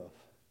care of.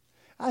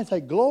 I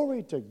say,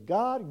 glory to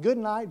God. Good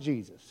night,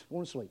 Jesus. I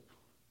want to sleep.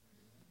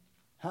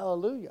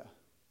 Hallelujah.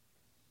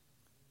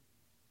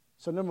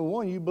 So number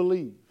one, you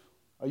believe.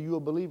 Are you a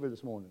believer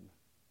this morning?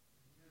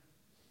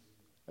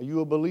 Are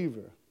you a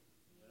believer?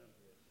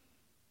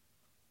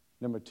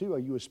 Number two, are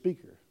you a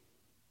speaker?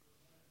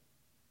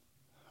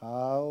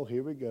 Oh,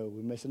 here we go.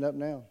 We're messing up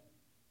now.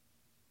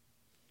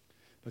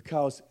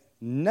 Because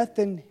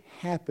nothing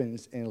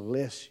happens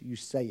unless you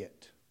say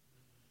it.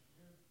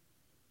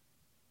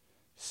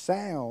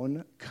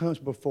 Sound comes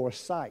before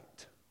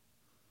sight.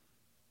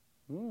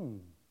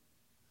 In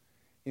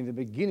the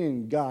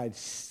beginning, God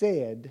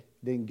said,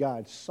 then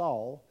God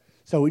saw.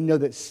 So we know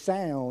that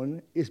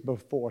sound is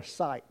before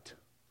sight.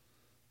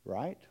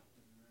 Right?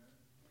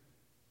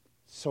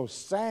 So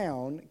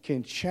sound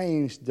can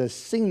change the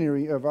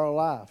scenery of our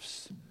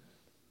lives.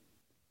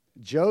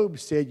 Job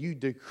said, you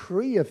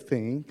decree a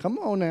thing, come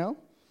on now,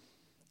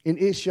 and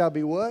it shall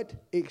be what?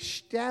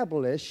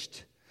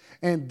 Established,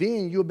 and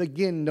then you'll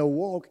begin to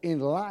walk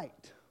in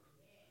light.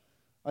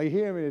 Are you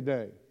hearing me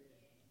today?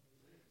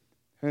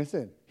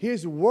 Listen,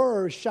 his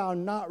word shall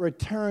not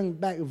return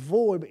back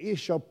void, but it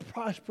shall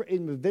prosper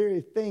in the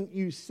very thing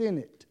you sent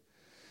it.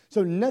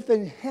 So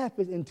nothing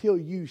happens until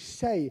you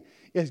say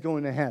it's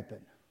going to happen.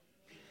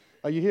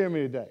 Are you hearing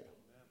me today?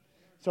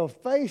 So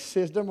faith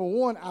says, number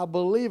one, I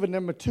believe, and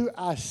number two,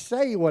 I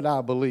say what I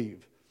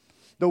believe.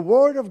 The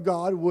word of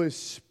God was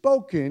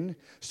spoken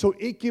so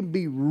it can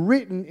be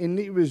written, and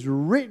it was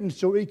written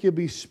so it can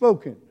be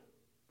spoken.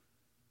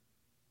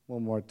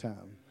 One more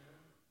time.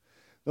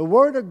 The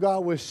word of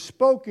God was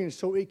spoken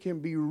so it can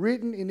be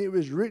written, and it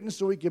was written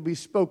so it can be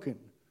spoken.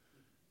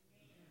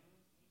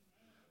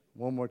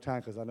 One more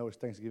time, because I know it's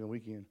Thanksgiving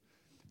weekend.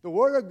 The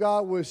word of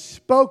God was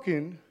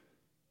spoken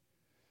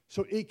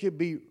so it could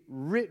be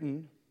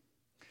written,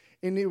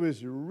 and it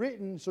was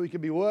written so it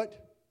could be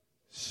what?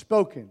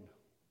 Spoken.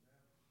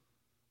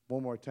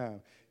 One more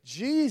time.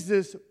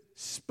 Jesus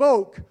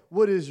spoke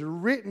what is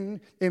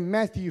written in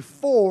Matthew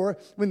 4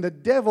 when the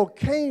devil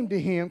came to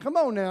him, come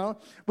on now,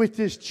 with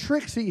his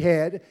tricks he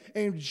had,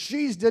 and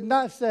Jesus did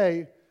not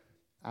say,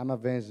 I'm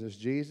evangelist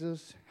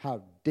Jesus,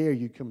 how dare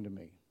you come to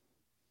me?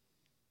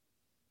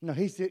 No,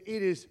 he said,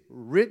 it is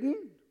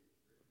written,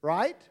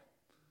 right?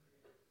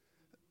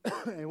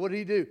 And what did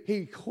he do?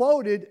 He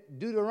quoted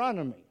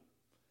Deuteronomy.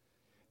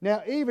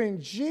 Now,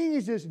 even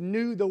Jesus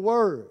knew the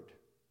word.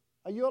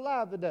 Are you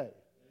alive today? Amen.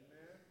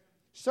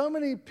 So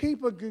many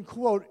people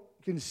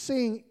can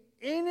sing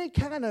any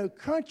kind of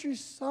country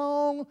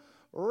song,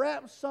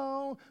 rap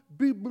song,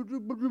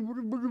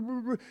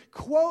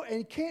 quote,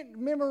 and can't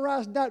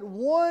memorize not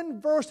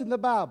one verse in the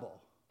Bible.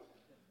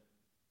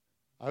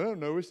 I don't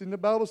know, it's in the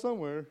Bible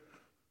somewhere.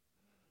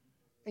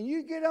 And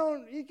you get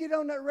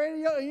on that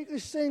radio and you can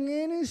sing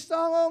any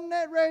song on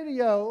that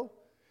radio,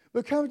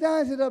 but comes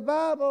down to the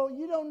Bible,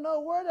 you don't know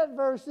where that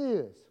verse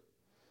is.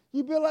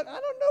 You be like, I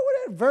don't know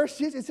where that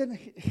verse is. It's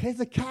in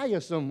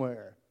Hezekiah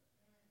somewhere.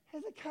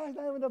 Hezekiah's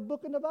not even a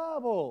book in the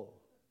Bible.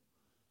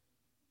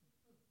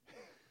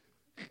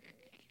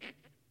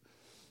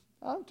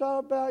 I'm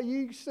talking about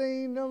you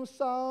sing them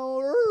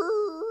songs.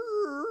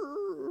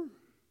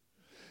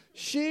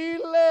 She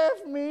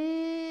left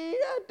me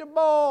at the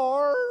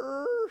bar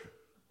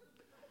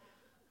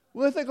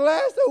with a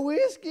glass of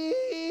whiskey.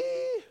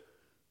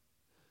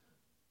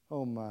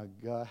 Oh my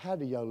God, how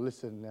do y'all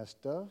listen to that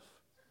stuff?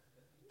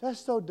 That's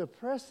so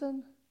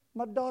depressing.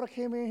 My daughter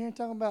came in here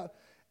talking about,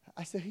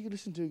 I said, who you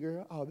listen to,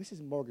 girl? Oh, this is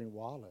Morgan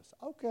Wallace.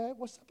 Okay,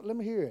 what's up? Let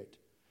me hear it.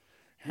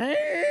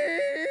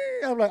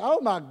 I'm like,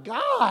 oh my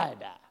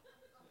God.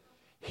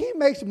 He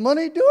makes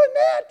money doing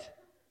that?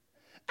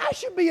 I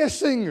should be a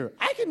singer.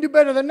 I can do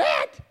better than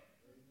that.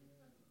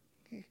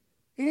 He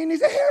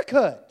needs a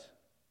haircut.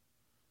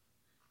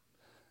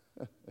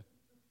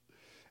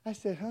 I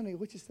said, honey,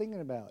 what you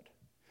singing about?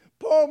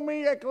 Poor pour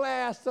me a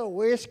glass of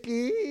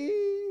whiskey.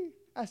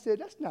 I said,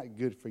 that's not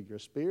good for your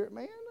spirit,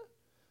 man.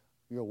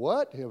 You go,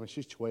 what? Yeah, well,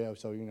 she's 12,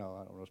 so you know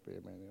I don't know what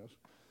spirit man is.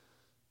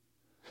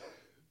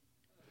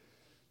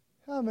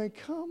 I mean,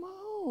 come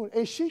on.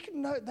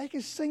 And they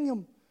can sing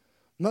them.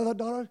 Mother,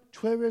 daughter,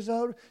 12 years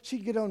old. She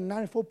can get on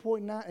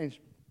 94.9. And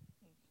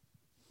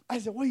I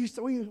said, what do you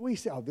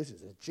say? Oh, this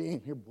is a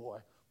jam here, boy.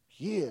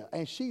 Yeah.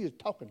 And she is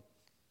talking.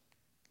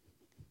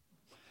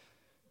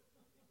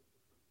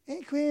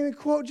 And can even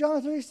quote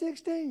John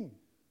 3:16.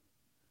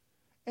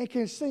 And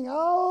can sing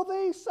all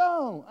these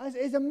songs.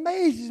 It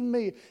amazes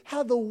me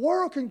how the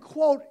world can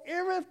quote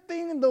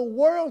everything the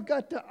world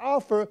got to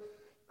offer.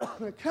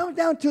 It comes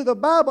down to the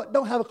Bible,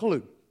 don't have a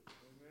clue. Amen.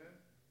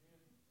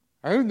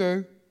 I don't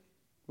know.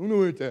 I don't know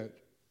where it's at.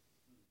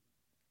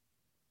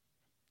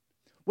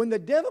 When the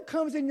devil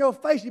comes in your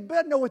face, you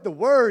better know what the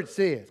Word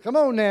says. Come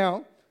on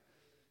now.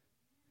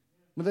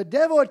 When the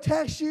devil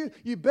attacks you,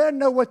 you better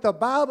know what the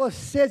Bible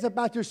says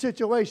about your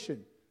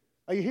situation.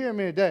 Are you hearing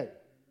me today?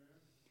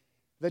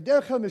 The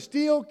devil comes to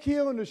steal,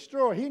 kill, and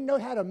destroy. He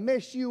knows how to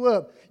mess you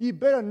up. You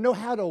better know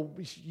how to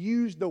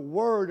use the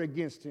Word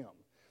against him.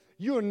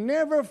 You'll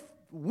never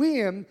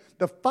win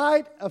the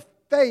fight of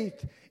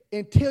faith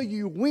until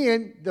you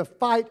win the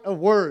fight of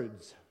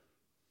words.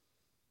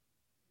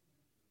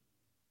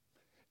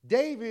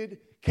 David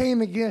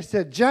came against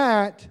a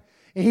giant,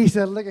 and he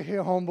said, look at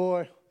here,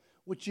 homeboy,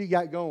 what you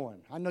got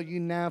going? I know you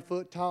 9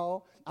 foot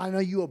tall. I know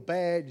you a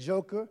bad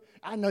joker.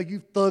 I know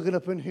you thugging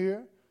up in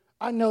here.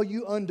 I know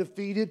you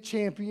undefeated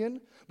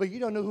champion, but you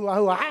don't know who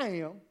I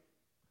am.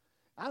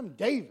 I'm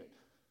David.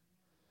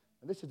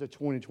 And this is the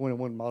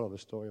 2021 model of the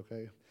story,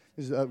 okay?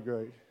 This is an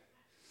upgrade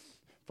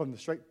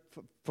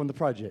from the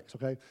projects,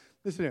 okay?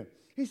 Listen here.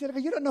 He said, okay,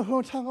 you don't know who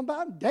I'm talking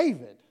about? I'm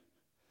David.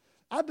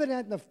 I've been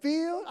out in the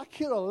field. I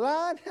killed a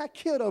lion. I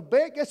killed a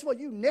bear. Guess what?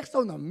 You next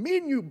on the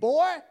menu,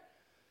 boy.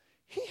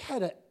 He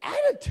had an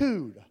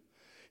attitude.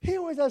 He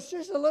was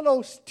just a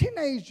little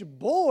teenage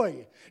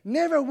boy.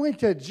 Never went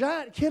to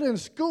giant killing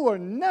school or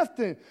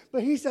nothing.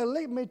 But he said,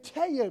 let me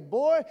tell you,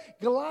 boy,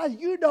 Goliath,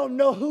 you don't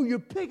know who you're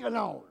picking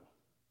on.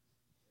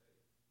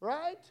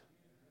 Right?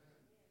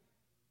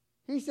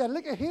 He said,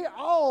 look at here,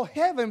 all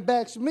heaven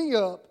backs me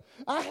up.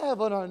 I have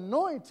an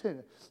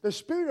anointing. The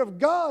Spirit of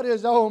God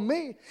is on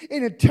me,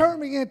 and it turned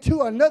me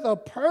into another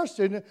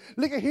person.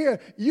 Look at here.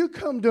 You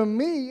come to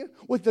me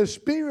with the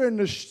spear and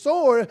the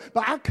sword,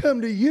 but I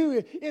come to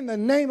you in the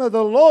name of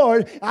the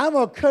Lord. I'm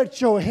going to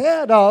cut your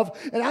head off,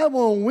 and I'm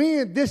going to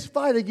win this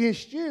fight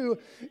against you.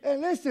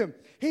 And listen,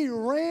 he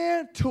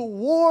ran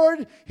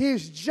toward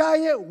his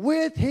giant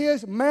with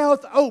his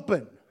mouth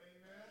open.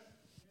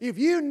 If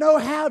you know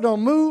how to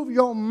move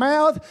your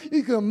mouth,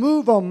 you can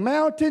move a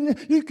mountain,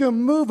 you can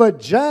move a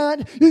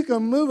giant, you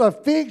can move a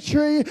fig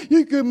tree,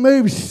 you can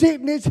move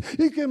sickness,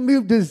 you can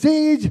move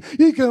disease,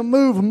 you can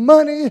move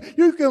money,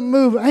 you can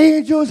move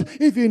angels.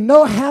 If you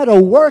know how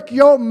to work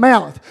your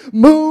mouth,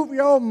 move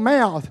your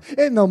mouth.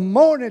 In the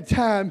morning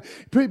time,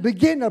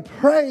 begin to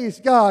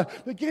praise God,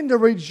 begin to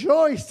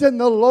rejoice in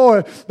the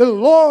Lord. The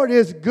Lord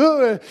is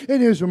good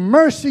and His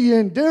mercy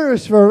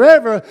endures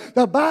forever.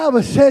 The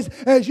Bible says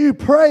as you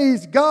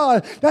praise God,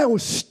 that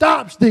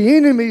stops the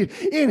enemy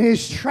in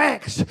his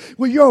tracks.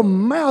 When your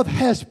mouth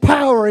has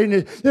power in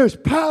it, there's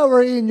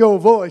power in your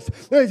voice.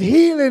 There's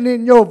healing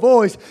in your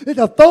voice. There's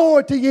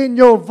authority in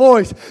your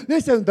voice.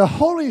 Listen, the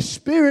Holy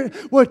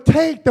Spirit will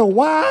take the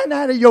wine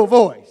out of your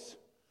voice.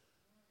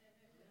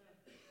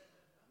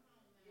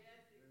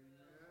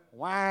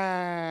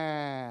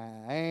 Wine.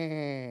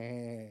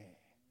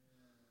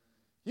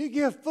 You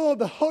get full of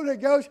the Holy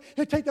Ghost,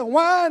 He'll take the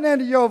wine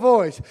out of your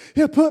voice.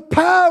 He'll put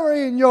power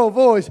in your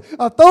voice,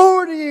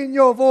 authority in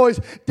your voice.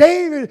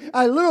 David,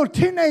 a little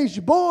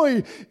teenage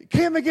boy,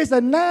 came against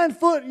a 9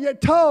 foot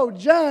tall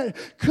giant,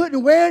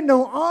 couldn't wear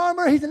no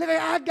armor. He said, look,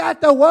 I got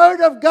the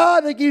word of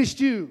God against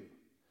you.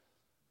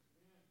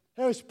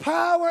 There's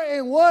power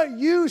in what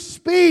you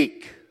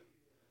speak.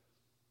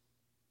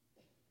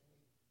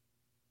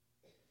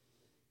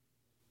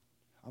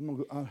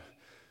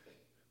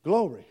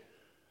 Glory.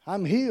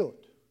 I'm healed.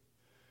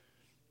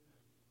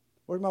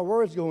 Where's my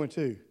words going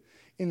to?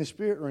 In the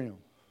spirit realm.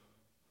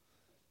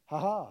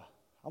 I'm going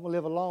to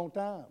live a long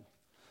time.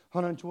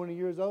 120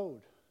 years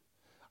old.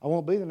 I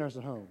won't be in the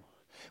nursing home.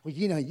 Well,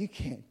 you know, you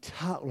can't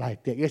talk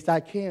like that. Yes,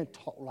 I can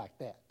talk like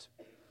that.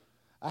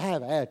 I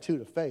have an attitude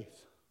of faith.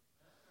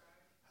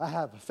 I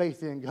have a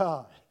faith in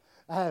God.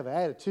 I have an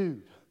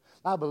attitude.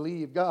 I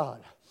believe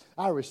God.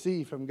 I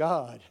receive from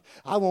God.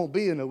 I won't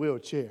be in a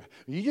wheelchair.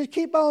 You just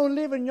keep on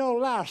living your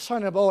life,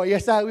 sonny boy.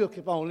 Yes, I will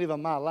keep on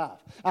living my life.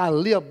 I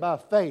live by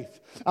faith.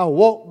 I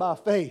walk by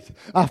faith.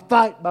 I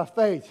fight by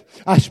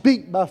faith. I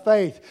speak by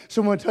faith.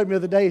 Someone told me the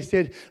other day, he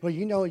said, well,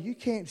 you know, you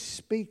can't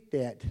speak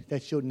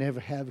that you'll never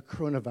have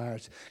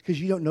coronavirus because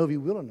you don't know if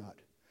you will or not.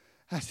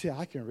 I said,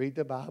 I can read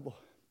the Bible.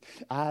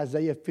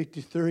 Isaiah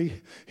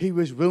 53, He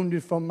was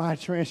wounded for my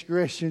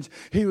transgressions.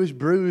 He was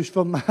bruised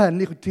for my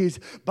iniquities.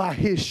 By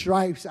His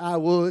stripes I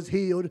was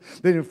healed.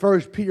 Then in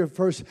 1 Peter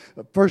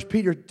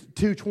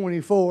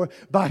 2:24,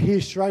 by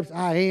His stripes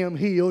I am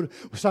healed.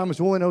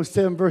 Psalms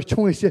 107 verse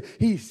 26,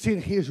 He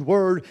sent His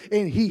word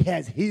and He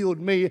has healed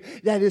me.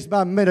 That is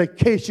my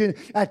medication.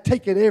 I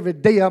take it every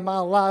day of my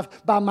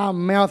life by my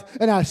mouth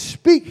and I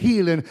speak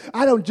healing.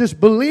 I don't just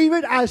believe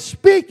it, I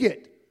speak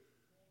it.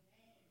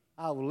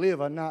 I will live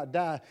and not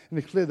die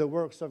and declare the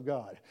works of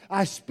God.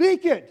 I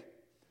speak it.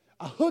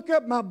 I hook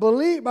up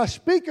my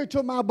speaker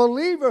to my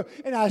believer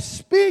and I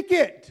speak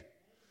it.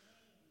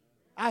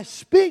 I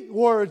speak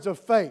words of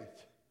faith,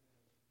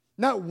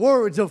 not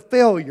words of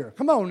failure.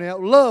 Come on now,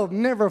 love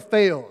never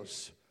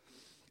fails.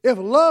 If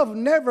love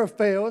never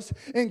fails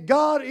and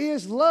God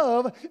is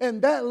love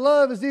and that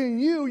love is in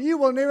you, you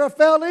will never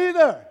fail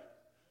either.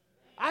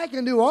 I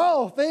can do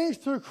all things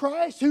through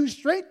Christ who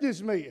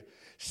strengthens me.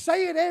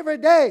 Say it every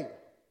day.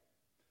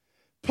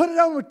 Put it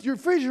on your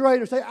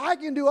refrigerator. Say, I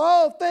can do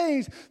all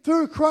things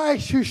through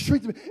Christ who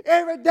strengthens me.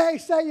 Every day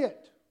say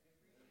it.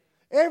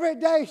 Every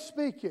day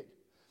speak it.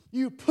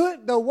 You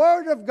put the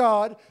Word of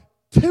God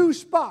 2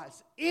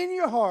 spots in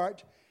your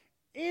heart,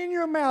 in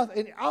your mouth,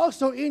 and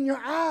also in your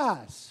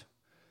eyes.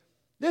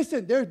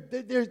 Listen,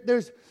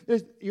 there's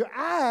your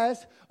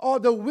eyes are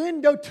the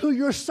window to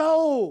your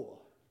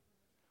soul.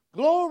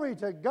 Glory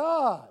to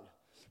God.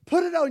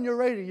 Put it on your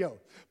radio.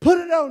 Put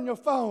it on your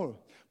phone.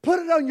 Put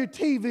it on your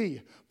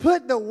TV.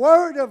 Put the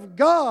Word of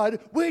God,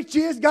 which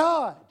is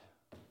God,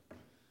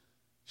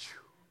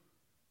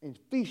 and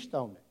feast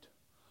on it.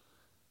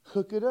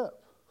 Hook it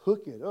up.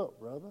 Hook it up,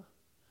 brother.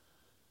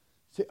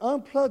 See,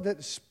 unplug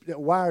that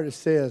wire that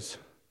says,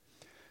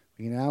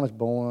 I was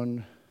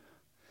born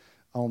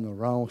on the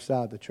wrong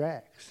side of the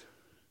tracks.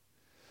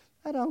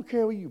 I don't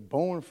care where you're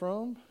born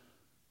from.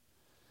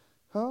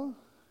 Huh?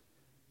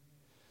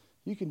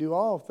 You can do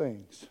all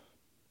things.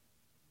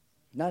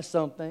 Not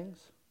some things.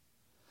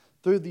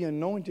 Through the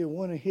anointed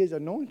one of His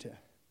anointing.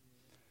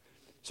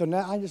 So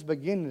now I'm just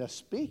beginning to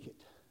speak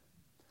it.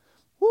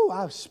 Woo,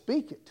 I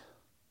speak it.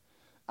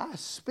 I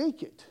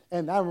speak it.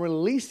 And I'm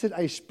releasing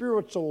a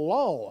spiritual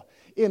law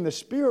in the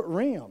spirit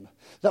realm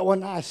that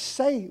when I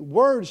say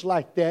words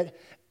like that,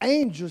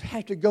 angels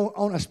have to go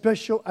on a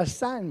special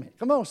assignment.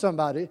 Come on,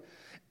 somebody.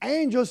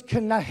 Angels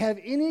cannot have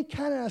any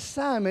kind of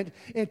assignment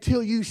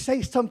until you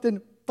say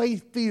something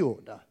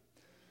faith-filled.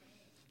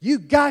 You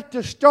got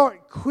to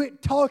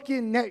quit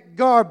talking that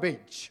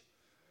garbage.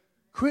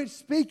 Quit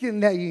speaking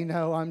that,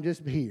 I'm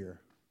just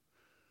here.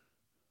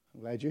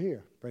 I'm glad you're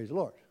here. Praise the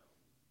Lord.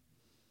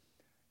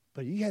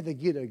 But you have to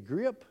get a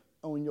grip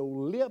on your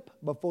lip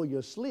before you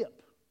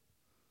slip.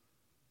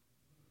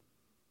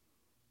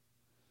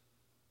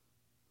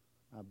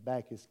 My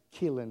back is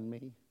killing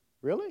me.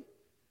 Really?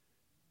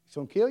 It's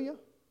going to kill you?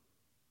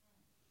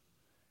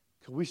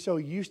 Because we're so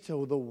used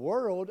to the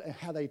world and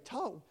how they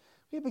talk.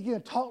 We begin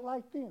to talk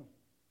like them.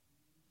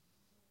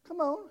 Come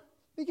on.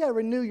 You got to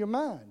renew your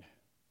mind.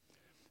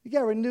 You got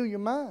to renew your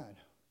mind.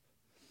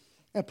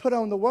 And put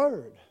on the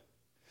Word.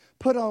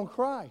 Put on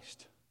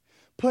Christ.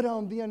 Put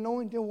on the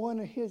anointed one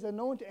of His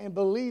anointing and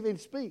believe and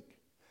speak.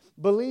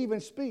 Believe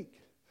and speak.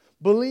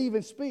 Believe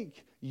and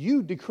speak.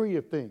 You decree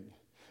a thing.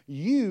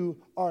 You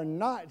are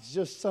not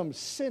just some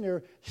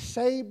sinner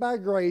saved by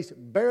grace,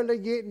 barely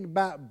getting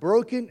by,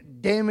 broken,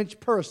 damaged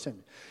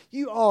person.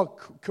 You are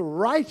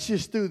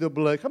righteous through the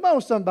blood. Come on,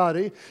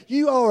 somebody.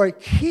 You are a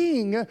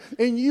king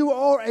and you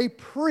are a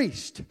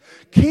priest.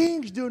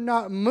 Kings do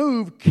not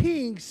move.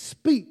 Kings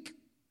speak.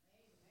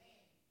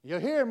 You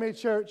hear me,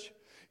 church?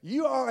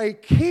 You are a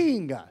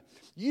king.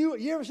 You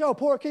ever saw a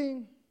poor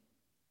king?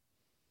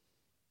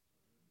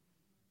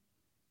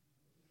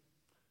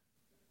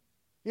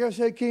 You ever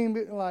say a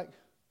king like,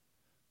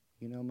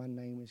 my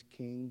name is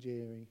King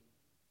Jerry.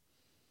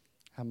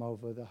 I'm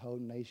over the whole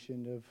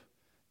nation of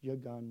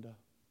Uganda.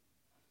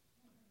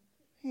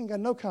 He ain't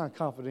got no kind of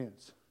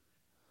confidence.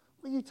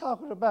 What are you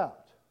talking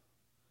about?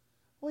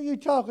 What are you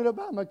talking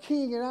about? I'm a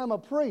king and I'm a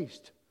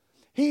priest.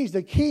 He's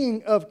the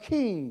King of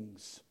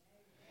kings.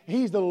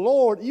 He's the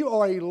Lord. You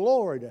are a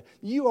Lord.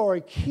 You are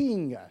a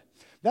king.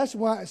 That's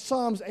why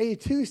Psalms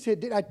 82 said,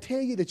 did I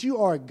tell you that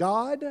you are a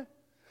God?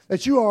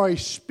 That you are a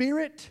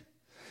spirit?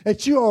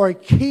 That you are a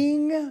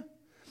king?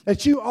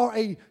 That you are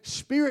a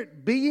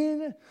spirit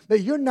being?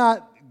 That you're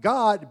not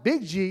God,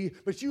 big G,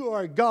 but you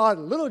are God,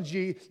 little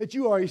g, that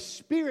you are a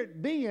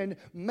spirit being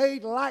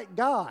made like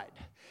God.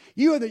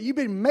 You've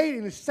been made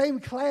in the same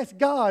class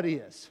God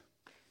is.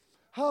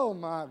 Oh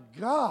my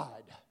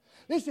God.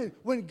 Listen,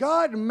 when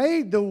God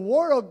made the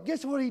world,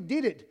 guess what He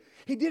did it?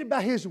 He did it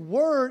by His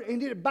word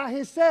and did it by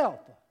Himself.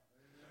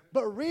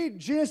 But read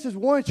Genesis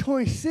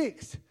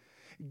 1:26.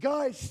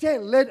 God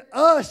said, let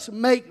us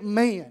make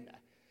man.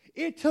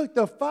 It took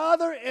the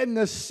Father and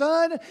the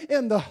Son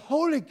and the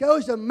Holy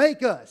Ghost to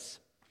make us.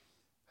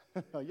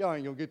 Y'all ain't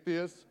going to get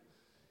this.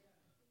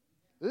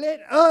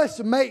 Let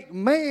us make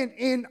man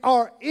in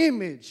our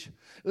image.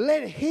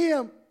 Let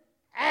him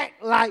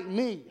act like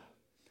me.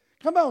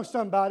 Come on,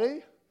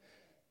 somebody.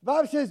 The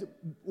Bible says,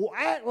 well,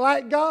 act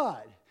like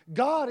God.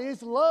 God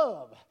is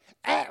love.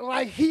 Act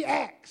like He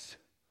acts.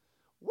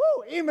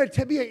 Woo! Be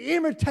an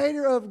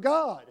imitator of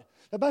God.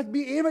 About to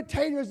be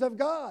imitators of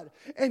God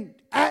and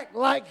act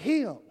like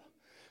Him.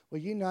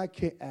 Well, you know I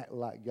can't act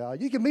like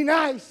God. You can be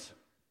nice.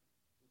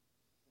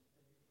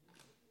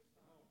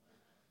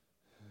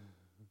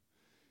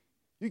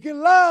 You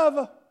can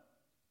love.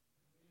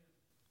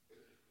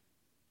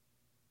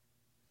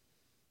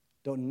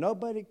 Don't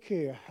nobody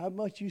care how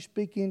much you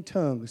speak in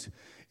tongues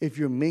if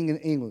you're minging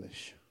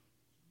English.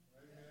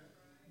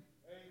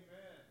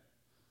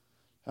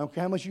 I don't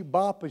care how much you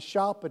bop and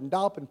shop and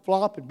dop and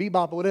flop and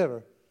bebop or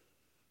whatever.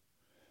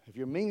 If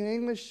you're minging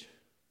English,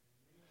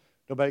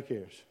 nobody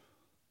cares.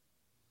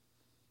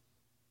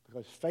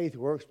 Because faith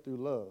works through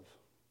love.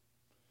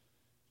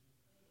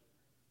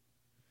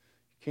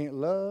 You can't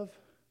love,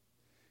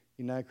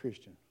 you're not a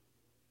Christian.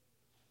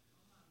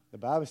 The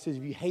Bible says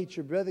if you hate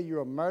your brother,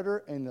 you're a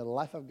murderer, and the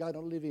life of God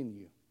don't live in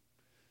you.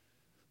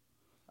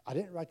 I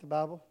didn't write the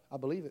Bible. I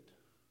believe it.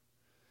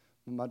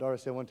 My daughter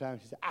said one time,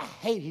 she said, I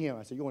hate him.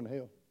 I said, you're going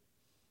to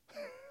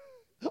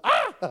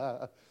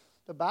hell.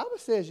 The Bible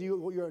says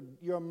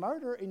you're a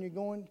murderer, and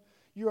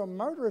you're a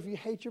murderer if you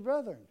hate your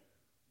brethren.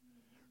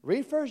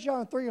 Read 1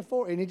 John 3 and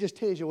 4, and it just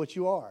tells you what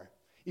you are.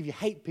 If you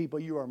hate people,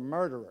 you are a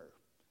murderer.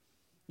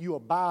 You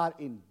abide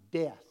in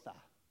death.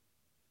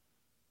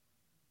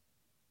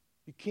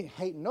 You can't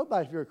hate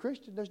nobody if you're a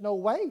Christian. There's no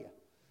way.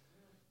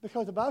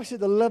 Because the Bible says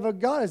the love of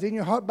God is in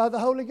your heart by the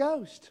Holy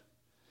Ghost.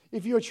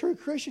 If you're a true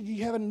Christian,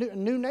 you have a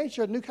new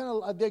nature, a new kind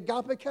of, the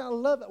agape kind of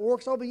love that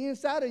works on the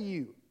inside of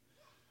you.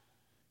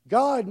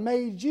 God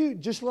made you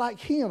just like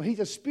Him. He's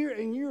a spirit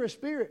and you're a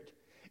spirit.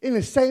 In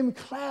the same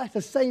class,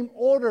 the same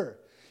order.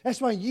 That's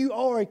why you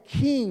are a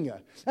king.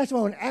 That's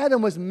why when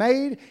Adam was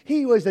made,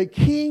 he was a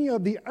king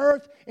of the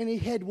earth, and he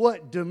had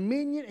what?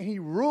 Dominion, and he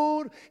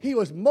ruled. He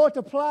was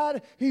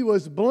multiplied. He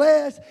was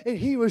blessed, and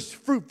he was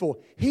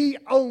fruitful. He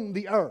owned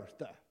the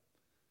earth.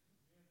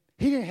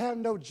 He didn't have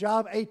no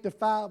job 8 to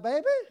 5,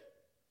 baby.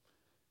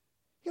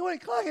 He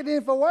wasn't clocking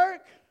in for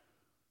work.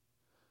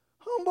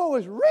 Homeboy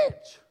was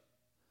rich,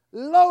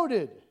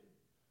 loaded,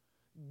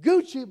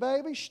 Gucci,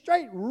 baby,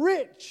 straight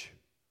rich.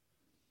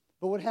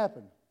 But what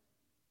happened?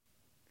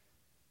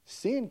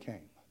 Sin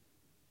came.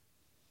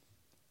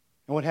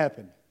 And what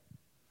happened?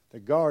 The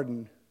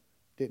garden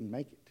didn't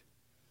make it.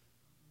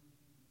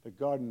 The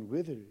garden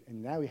withered,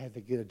 and now we have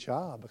to get a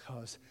job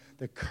because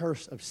the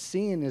curse of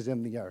sin is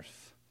in the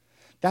earth.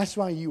 That's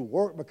why you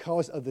work,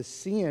 because of the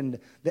sin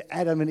that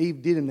Adam and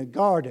Eve did in the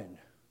garden.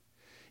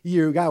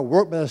 You got to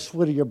work by the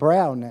sweat of your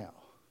brow now.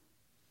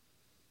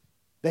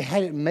 They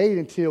had it made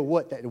until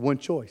what? That one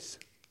choice.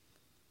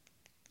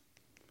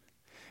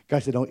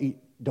 God said, don't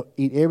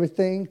eat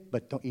everything,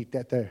 but don't eat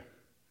that there.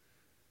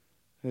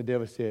 And the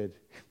devil said,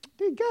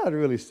 did God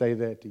really say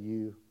that to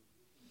you?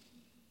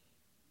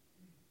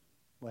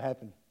 What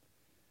happened?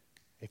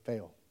 They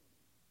fell.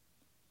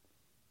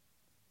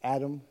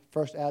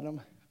 First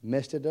Adam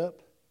messed it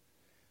up,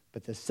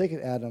 but the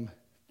second Adam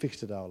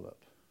fixed it all up.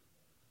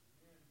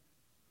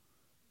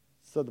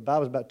 So the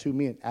Bible's about two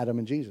men, Adam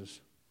and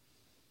Jesus.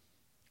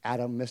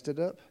 Adam messed it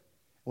up.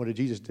 What did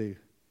Jesus do?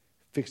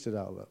 Fixed it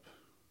all up.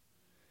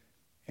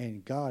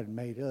 And God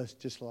made us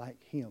just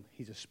like Him.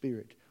 He's a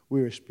spirit.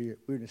 We're a spirit.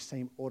 We're in the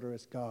same order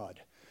as God.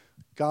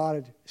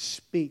 God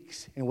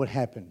speaks, and what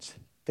happens?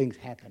 Things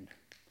happen.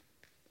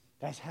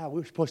 That's how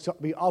we're supposed to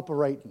be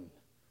operating.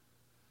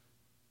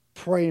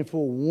 Praying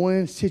for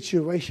one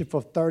situation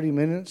for 30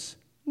 minutes?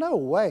 No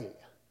way.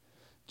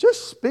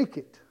 Just speak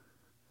it.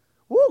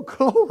 Oh,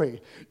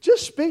 glory.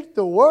 Just speak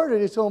the word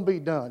and it's going to be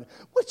done.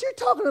 What you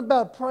talking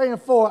about praying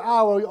for an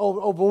hour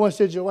over one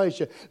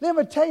situation? Let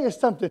me tell you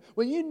something.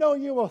 When you know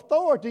your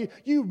authority,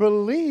 you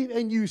believe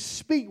and you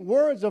speak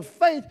words of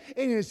faith,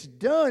 and it's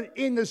done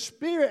in the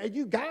spirit, and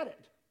you got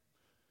it.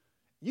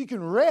 You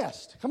can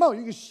rest. Come on,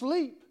 you can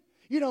sleep.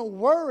 You don't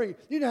worry.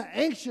 You're not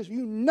anxious.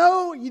 You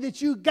know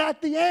that you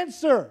got the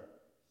answer.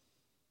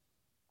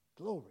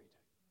 Glory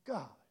to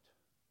God.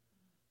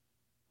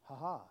 Ha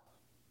ha.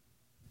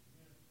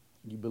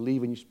 You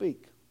believe and you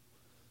speak.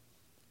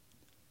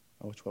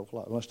 Oh, it's 12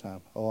 o'clock,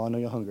 lunchtime. Oh, I know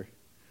you're hungry.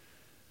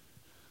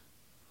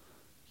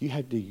 You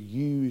have to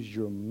use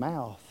your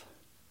mouth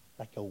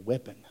like a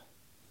weapon.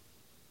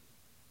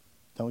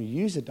 Don't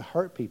use it to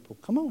hurt people.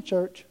 Come on,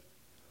 church.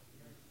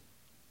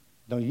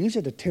 Don't use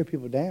it to tear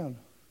people down.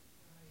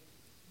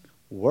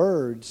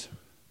 Words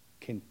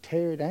can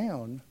tear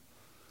down,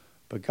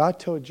 but God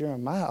told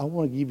Jeremiah, I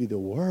want to give you the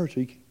word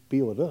so you can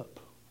build up.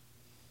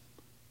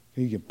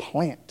 You can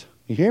plant.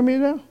 You hear me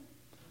now?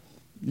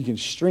 You can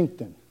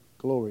strengthen.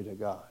 Glory to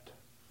God.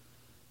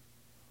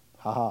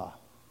 Ha ha.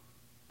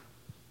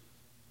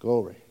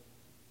 Glory.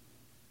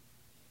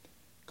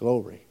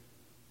 Glory.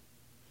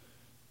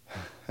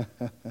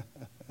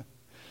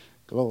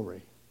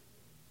 Glory.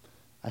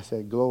 I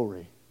said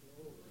glory.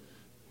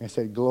 I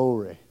said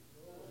glory.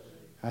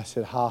 I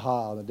said ha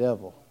ha on the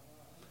devil.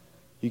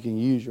 You can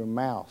use your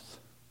mouth.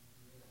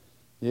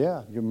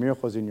 Yeah, your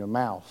miracle's in your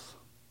mouth.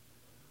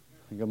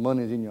 Your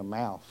money's in your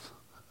mouth.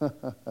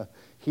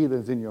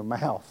 Healing's in your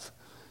mouth.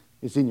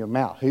 It's in your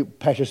mouth.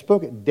 Pastor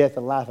spoke it, death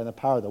and life and the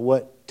power of the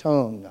what?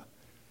 Tongue.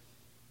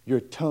 Your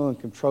tongue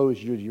controls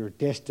your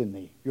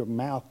destiny. Your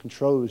mouth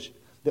controls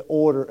the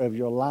order of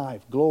your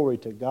life. Glory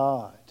to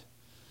God.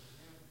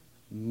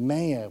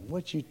 Man,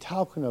 what you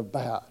talking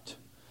about?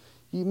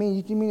 You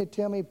mean to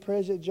tell me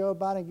President Joe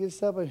Biden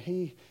gets up and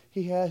he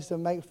has to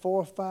make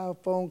 4 or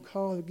 5 phone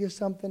calls to get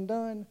something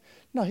done?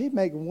 No, he's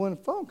making 1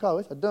 phone call.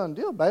 It's a done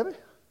deal, baby.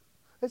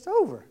 It's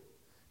over.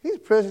 He's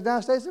President of the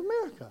United States of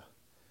America.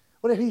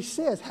 Whatever he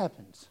says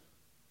happens.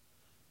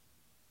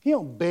 He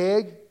don't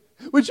beg.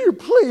 Would you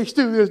please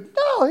do this?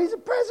 No, he's the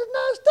President of the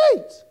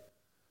United States.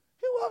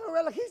 He walking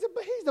around like he's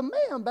the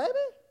man, baby.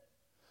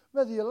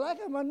 Whether you like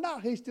him or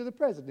not, he's still the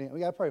president. We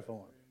got to pray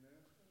for him.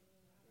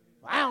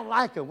 I don't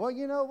like him. Well,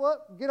 you know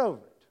what? Get over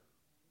it.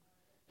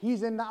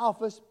 He's in the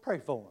office. Pray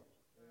for him.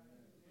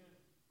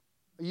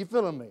 Are you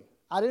feeling me?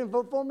 I didn't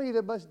vote for him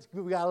either, but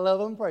we got to love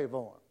him and pray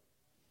for him.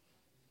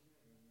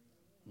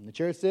 And the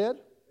church said,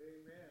 amen.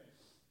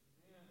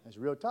 That's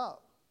real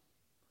talk.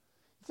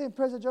 You think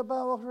President Joe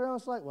Biden walks around,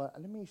 it's like, well,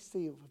 let me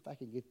see if I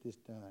can get this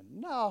done.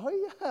 No,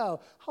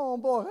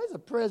 homeboy, he's the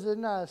President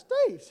of the United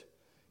States.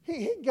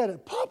 He got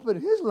it popping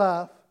in his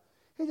life.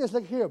 He just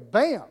like here,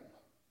 bam.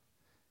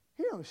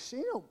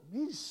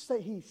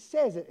 He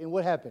says it, and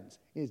what happens?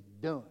 It's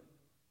done.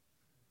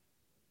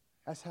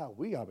 That's how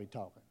we ought to be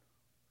talking.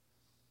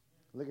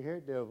 Look at here,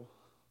 devil.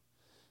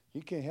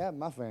 You can't have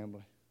my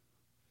family.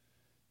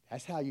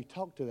 That's how you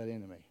talk to that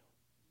enemy.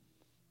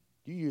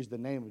 You use the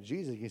name of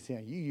Jesus against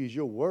him. You use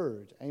your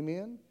words.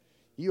 Amen?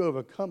 You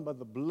overcome by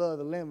the blood of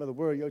the Lamb, by the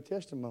word of your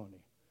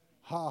testimony.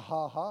 Ha,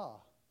 ha, ha.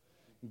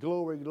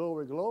 Glory,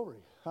 glory, glory.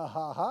 Ha,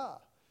 ha, ha.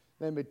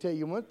 Let me tell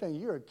you one thing.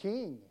 You're a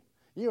king.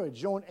 You're a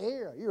joint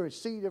heir. You're a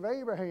seed of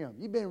Abraham.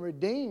 You've been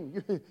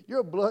redeemed.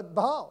 You're blood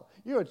bought.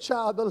 You're a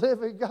child of the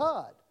living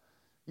God.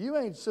 You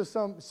ain't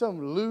some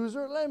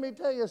loser. Let me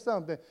tell you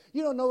something.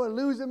 You don't know what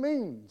loser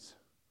means.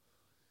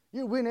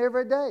 You win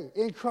every day.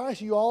 In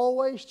Christ, you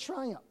always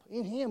triumph.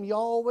 In him, you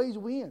always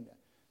win.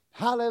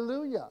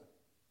 Hallelujah.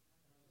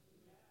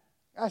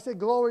 I said,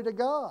 glory to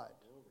God.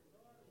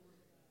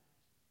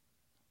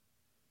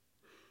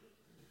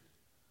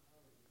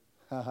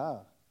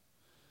 Ha-ha.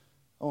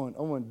 I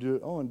want to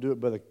do it,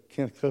 Brother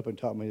Kenneth Copeland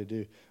taught me to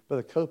do.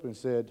 Brother Copeland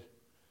said,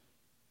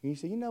 he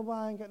said, you know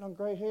why I ain't got no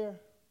gray hair?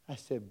 I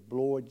said,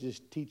 Lord,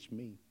 just teach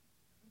me.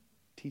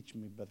 Teach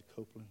me, Brother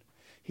Copeland.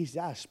 He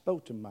said, I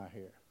spoke to my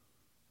hair.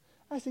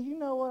 I said, you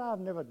know what? I've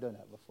never done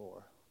that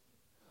before.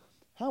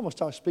 I'm going to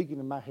start speaking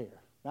to my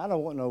hair. Now, I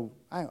don't want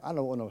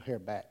no hair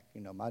back.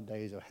 You know, my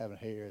days of having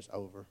hair is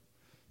over.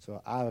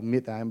 So I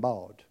admit that I'm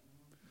bald.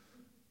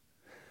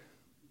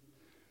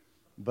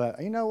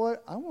 But you know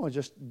what? I want to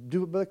just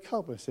do what Brother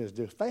Copeland says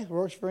do. Faith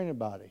works for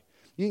anybody.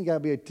 You ain't got to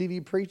be a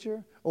TV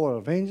preacher or an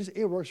evangelist.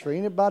 It works for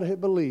anybody who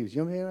believes.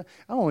 You know what I mean?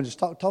 I want to just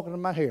talking to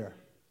my hair.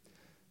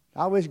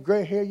 I wish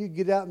gray hair, you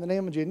get out in the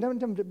name of Jesus. Never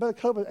Brother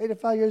Copeland,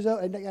 85 years old,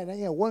 and they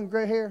got 1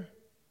 gray hair,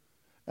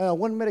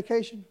 1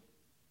 medication.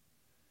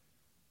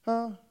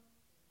 Huh?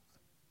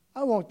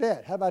 I want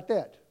that. How about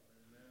that?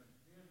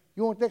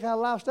 You want that kind of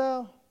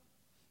lifestyle?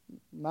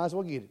 Might as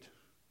well get it.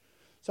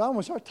 So I'm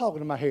going to start talking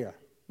to my hair.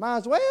 Might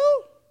as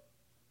well.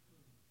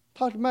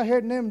 Talk to my hair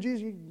in the name of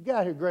Jesus. You get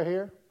out here, gray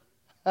hair.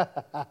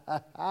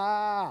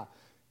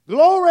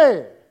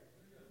 Glory.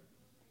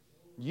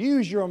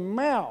 Use your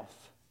mouth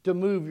to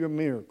move your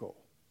miracle.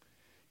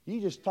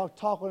 You just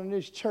talking in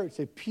this church.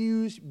 Say,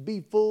 pews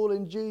be full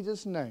in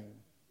Jesus' name.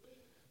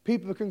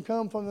 People can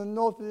come from the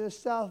north and the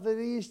south, the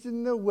east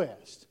and the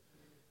west.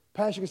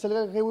 Pastor can say,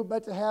 okay, we're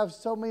about to have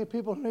so many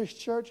people in this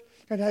church.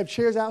 We're going to have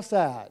chairs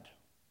outside.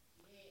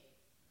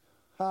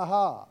 Ha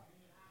ha.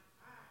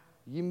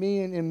 You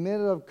mean in the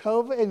middle of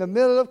COVID? In the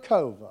middle of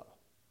COVID.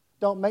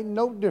 Don't make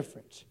no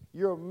difference.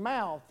 Your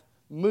mouth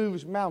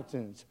moves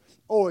mountains,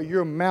 or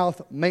your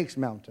mouth makes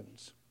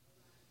mountains.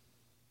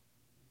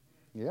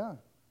 Yeah.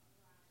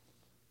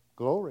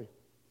 Glory.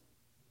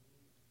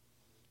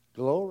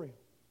 Glory.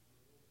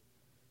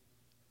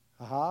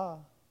 Ha-ha.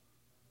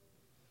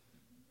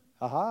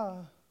 Ha-ha.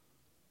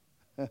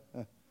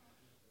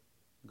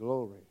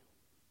 Glory.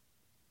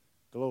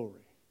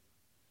 Glory.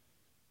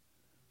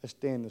 Let's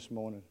stand this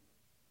morning.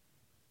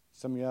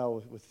 Some of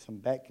y'all with some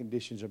back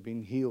conditions are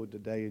being healed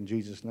today in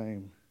Jesus'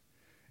 name.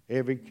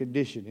 Every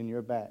condition in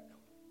your back.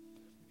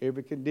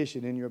 Every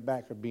condition in your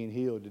back are being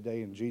healed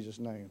today in Jesus'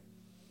 name.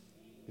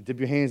 Lift up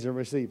your hands and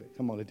receive it.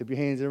 Come on, lift up your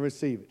hands and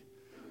receive it.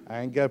 I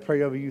ain't got to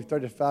pray over you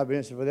 35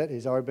 minutes for that.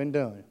 It's already been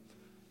done.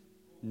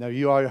 No,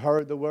 you already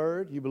heard the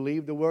word. You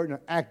believe the word. Now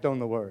act on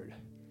the word.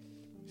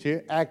 See,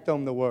 act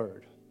on the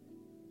word.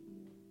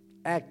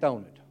 Act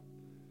on it.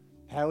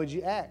 How would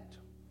you act?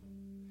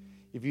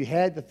 If you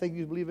had the thing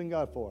you believe in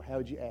God for, how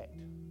would you act?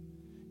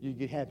 You'd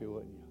get happy,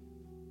 wouldn't you?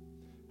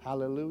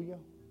 Hallelujah.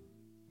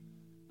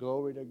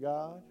 Glory to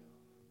God.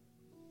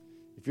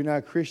 If you're not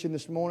a Christian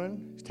this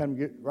morning, it's time to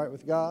get right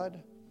with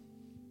God.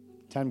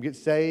 Time to get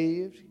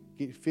saved.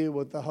 Get filled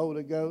with the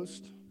Holy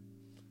Ghost.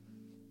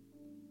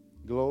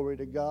 Glory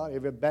to God.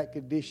 Every back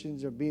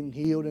conditions are being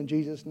healed in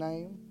Jesus'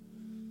 name.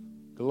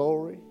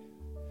 Glory.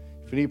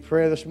 If you need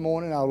prayer this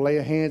morning, I'll lay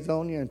hands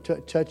on you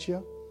and touch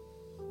you.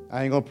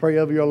 I ain't going to pray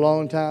over you a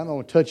long time. I'm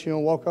going to touch you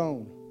and walk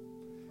on.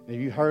 And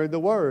you heard the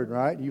word,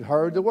 right? You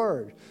heard the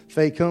word.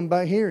 Faith come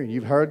by hearing.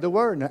 You've heard the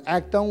word. Now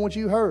act on what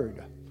you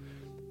heard.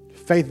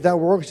 Faith without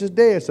works is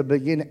dead, so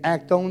begin to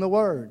act on the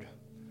word.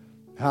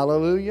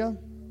 Hallelujah.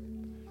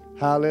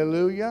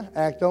 Hallelujah.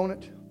 Act on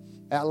it.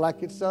 Act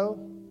like it's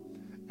so.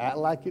 Act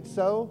like it's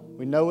so.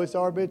 We know it's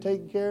already been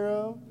taken care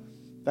of.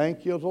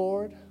 Thank you,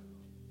 Lord.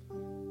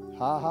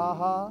 Ha, ha,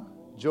 ha.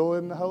 Joy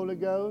in the Holy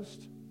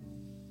Ghost.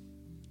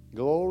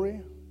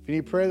 Glory. If you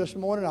need prayer this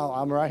morning,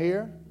 I'm right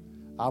here.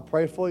 I'll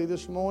pray for you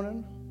this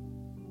morning.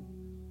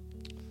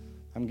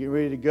 I'm getting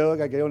ready to go. I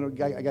got to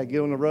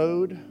get on the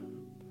road.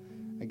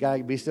 I got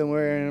to be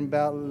somewhere in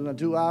about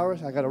 2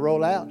 hours. I got to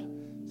roll out.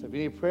 So if you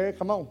need prayer,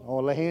 come on.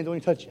 I'll lay hands on you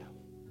and touch you.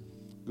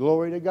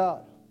 Glory to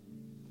God.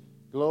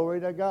 Glory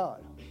to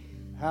God.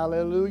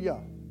 Hallelujah.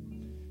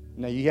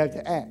 Now you have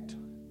to act.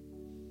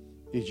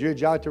 It's your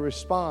job to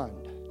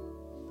respond.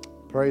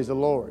 Praise the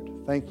Lord.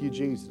 Thank you,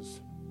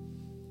 Jesus.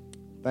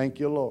 Thank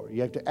you, Lord.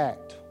 You have to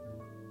act.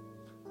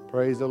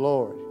 Praise the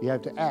Lord. You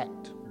have to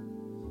act.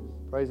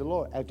 Praise the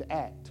Lord. You have to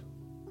act.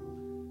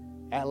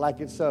 Act like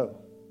it's so.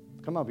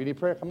 Come on. If you need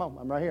prayer, come on.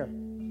 I'm right here.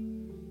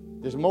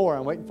 There's more.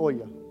 I'm waiting for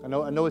you. I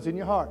know it's in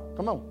your heart.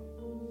 Come on.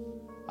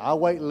 I'll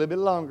wait a little bit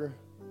longer.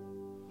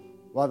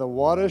 While the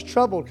water is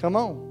troubled, come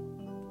on.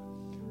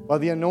 While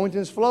the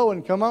anointing's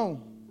flowing, come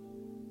on.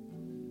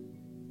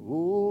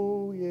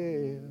 Oh,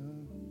 yeah.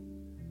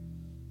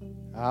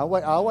 I'll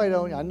wait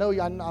on you. I know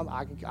you.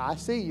 I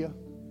see you.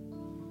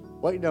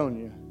 Waiting on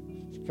you.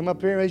 Come up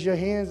here and raise your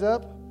hands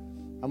up.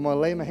 I'm going to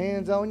lay my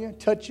hands on you,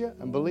 touch you,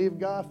 and believe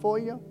God for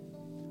you.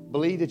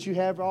 Believe that you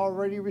have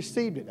already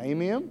received it.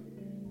 Amen?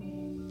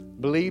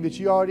 Believe that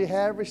you already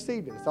have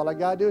received it. That's all I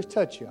got to do is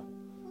touch you.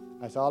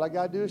 That's all I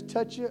got to do is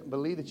touch you.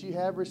 Believe that you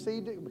have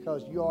received it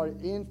because you are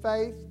in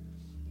faith.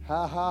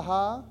 Ha, ha,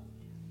 ha.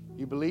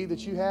 You believe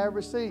that you have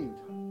received.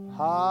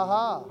 Ha,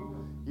 ha.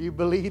 You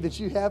believe that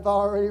you have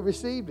already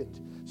received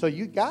it. So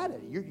you got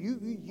it. You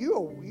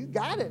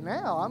got it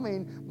now. I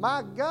mean,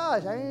 my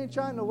gosh, I ain't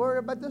trying to worry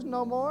about this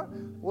no more.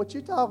 What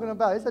you talking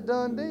about? It's a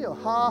done deal.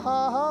 Ha,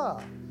 ha,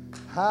 ha.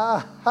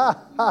 Ha,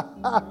 ha, ha,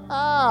 ha,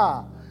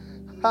 ha.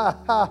 Ha,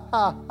 ha,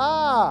 ha,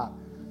 ha.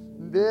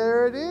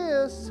 There it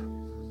is.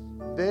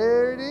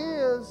 There it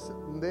is.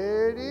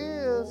 There it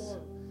is.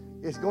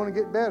 It's going to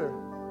get better.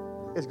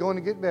 It's going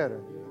to get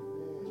better.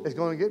 It's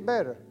going to get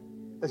better.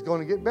 It's going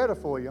to get better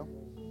for you.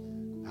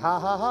 Ha,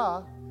 ha,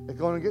 ha. It's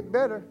going to get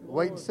better.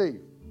 Wait and see.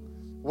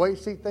 Wait and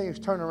see things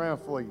turn around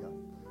for you.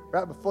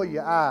 Right before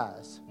your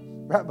eyes.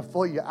 Right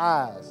before your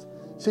eyes.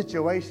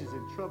 Situations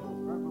and trouble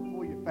right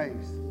before your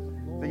face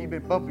that you've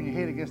been bumping your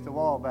head against the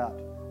wall about.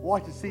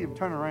 Watch and see them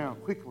turn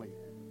around quickly.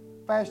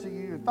 Faster than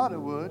you even thought it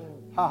would.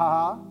 Ha, ha,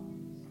 ha.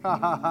 Ha,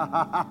 ha, ha,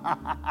 ha, ha,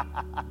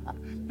 ha.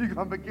 You're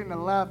going to begin to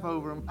laugh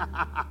over them.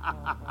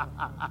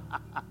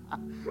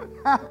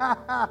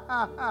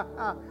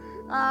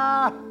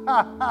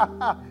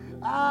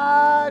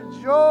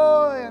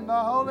 Joy in the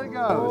Holy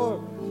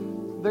Ghost.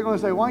 They're going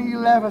to say, why are you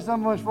laughing so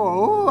much for?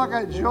 Oh, I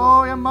got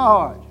joy in my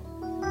heart.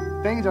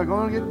 Things are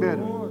going to get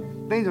better.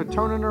 Things are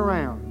turning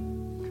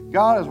around.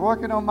 God is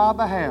working on my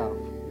behalf.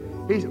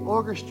 He's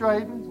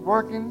orchestrating,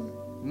 working,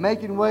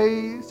 making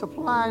ways,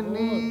 supplying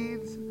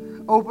needs,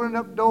 opening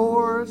up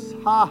doors.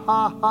 Ha,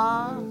 ha,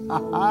 ha. Ha,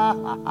 ha,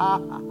 ha, ha,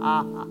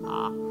 ha,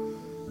 ha.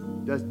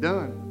 That's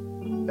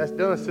done. That's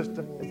done,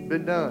 sister. It's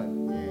been done.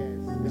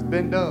 It's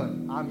been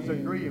done. I'm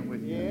agreeing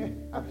with you.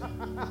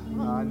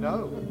 I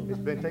know. It's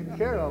been taken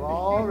care of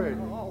already.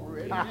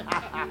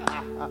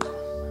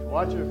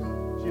 Watch her.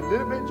 She's a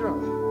little bit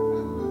drunk.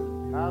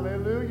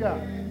 Hallelujah.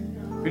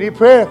 If you need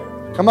prayer,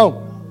 come on.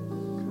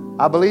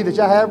 I believe that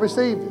I have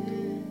received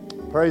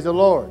it. Praise the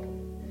Lord.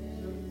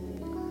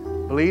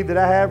 Believe that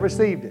I have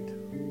received it.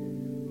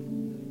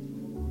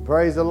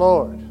 Praise the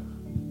Lord.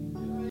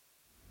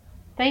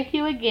 Thank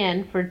you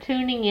again for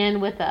tuning in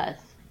with us.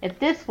 If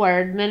this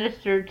word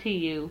ministered to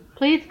you,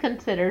 please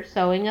consider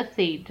sowing a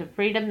seed to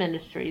Freedom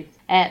Ministries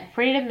at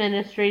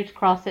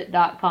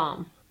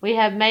freedomministriescrossit.com. We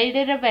have made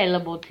it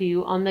available to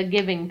you on the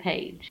giving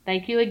page.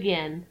 Thank you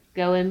again.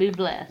 Go and be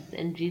blessed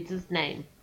in Jesus' name.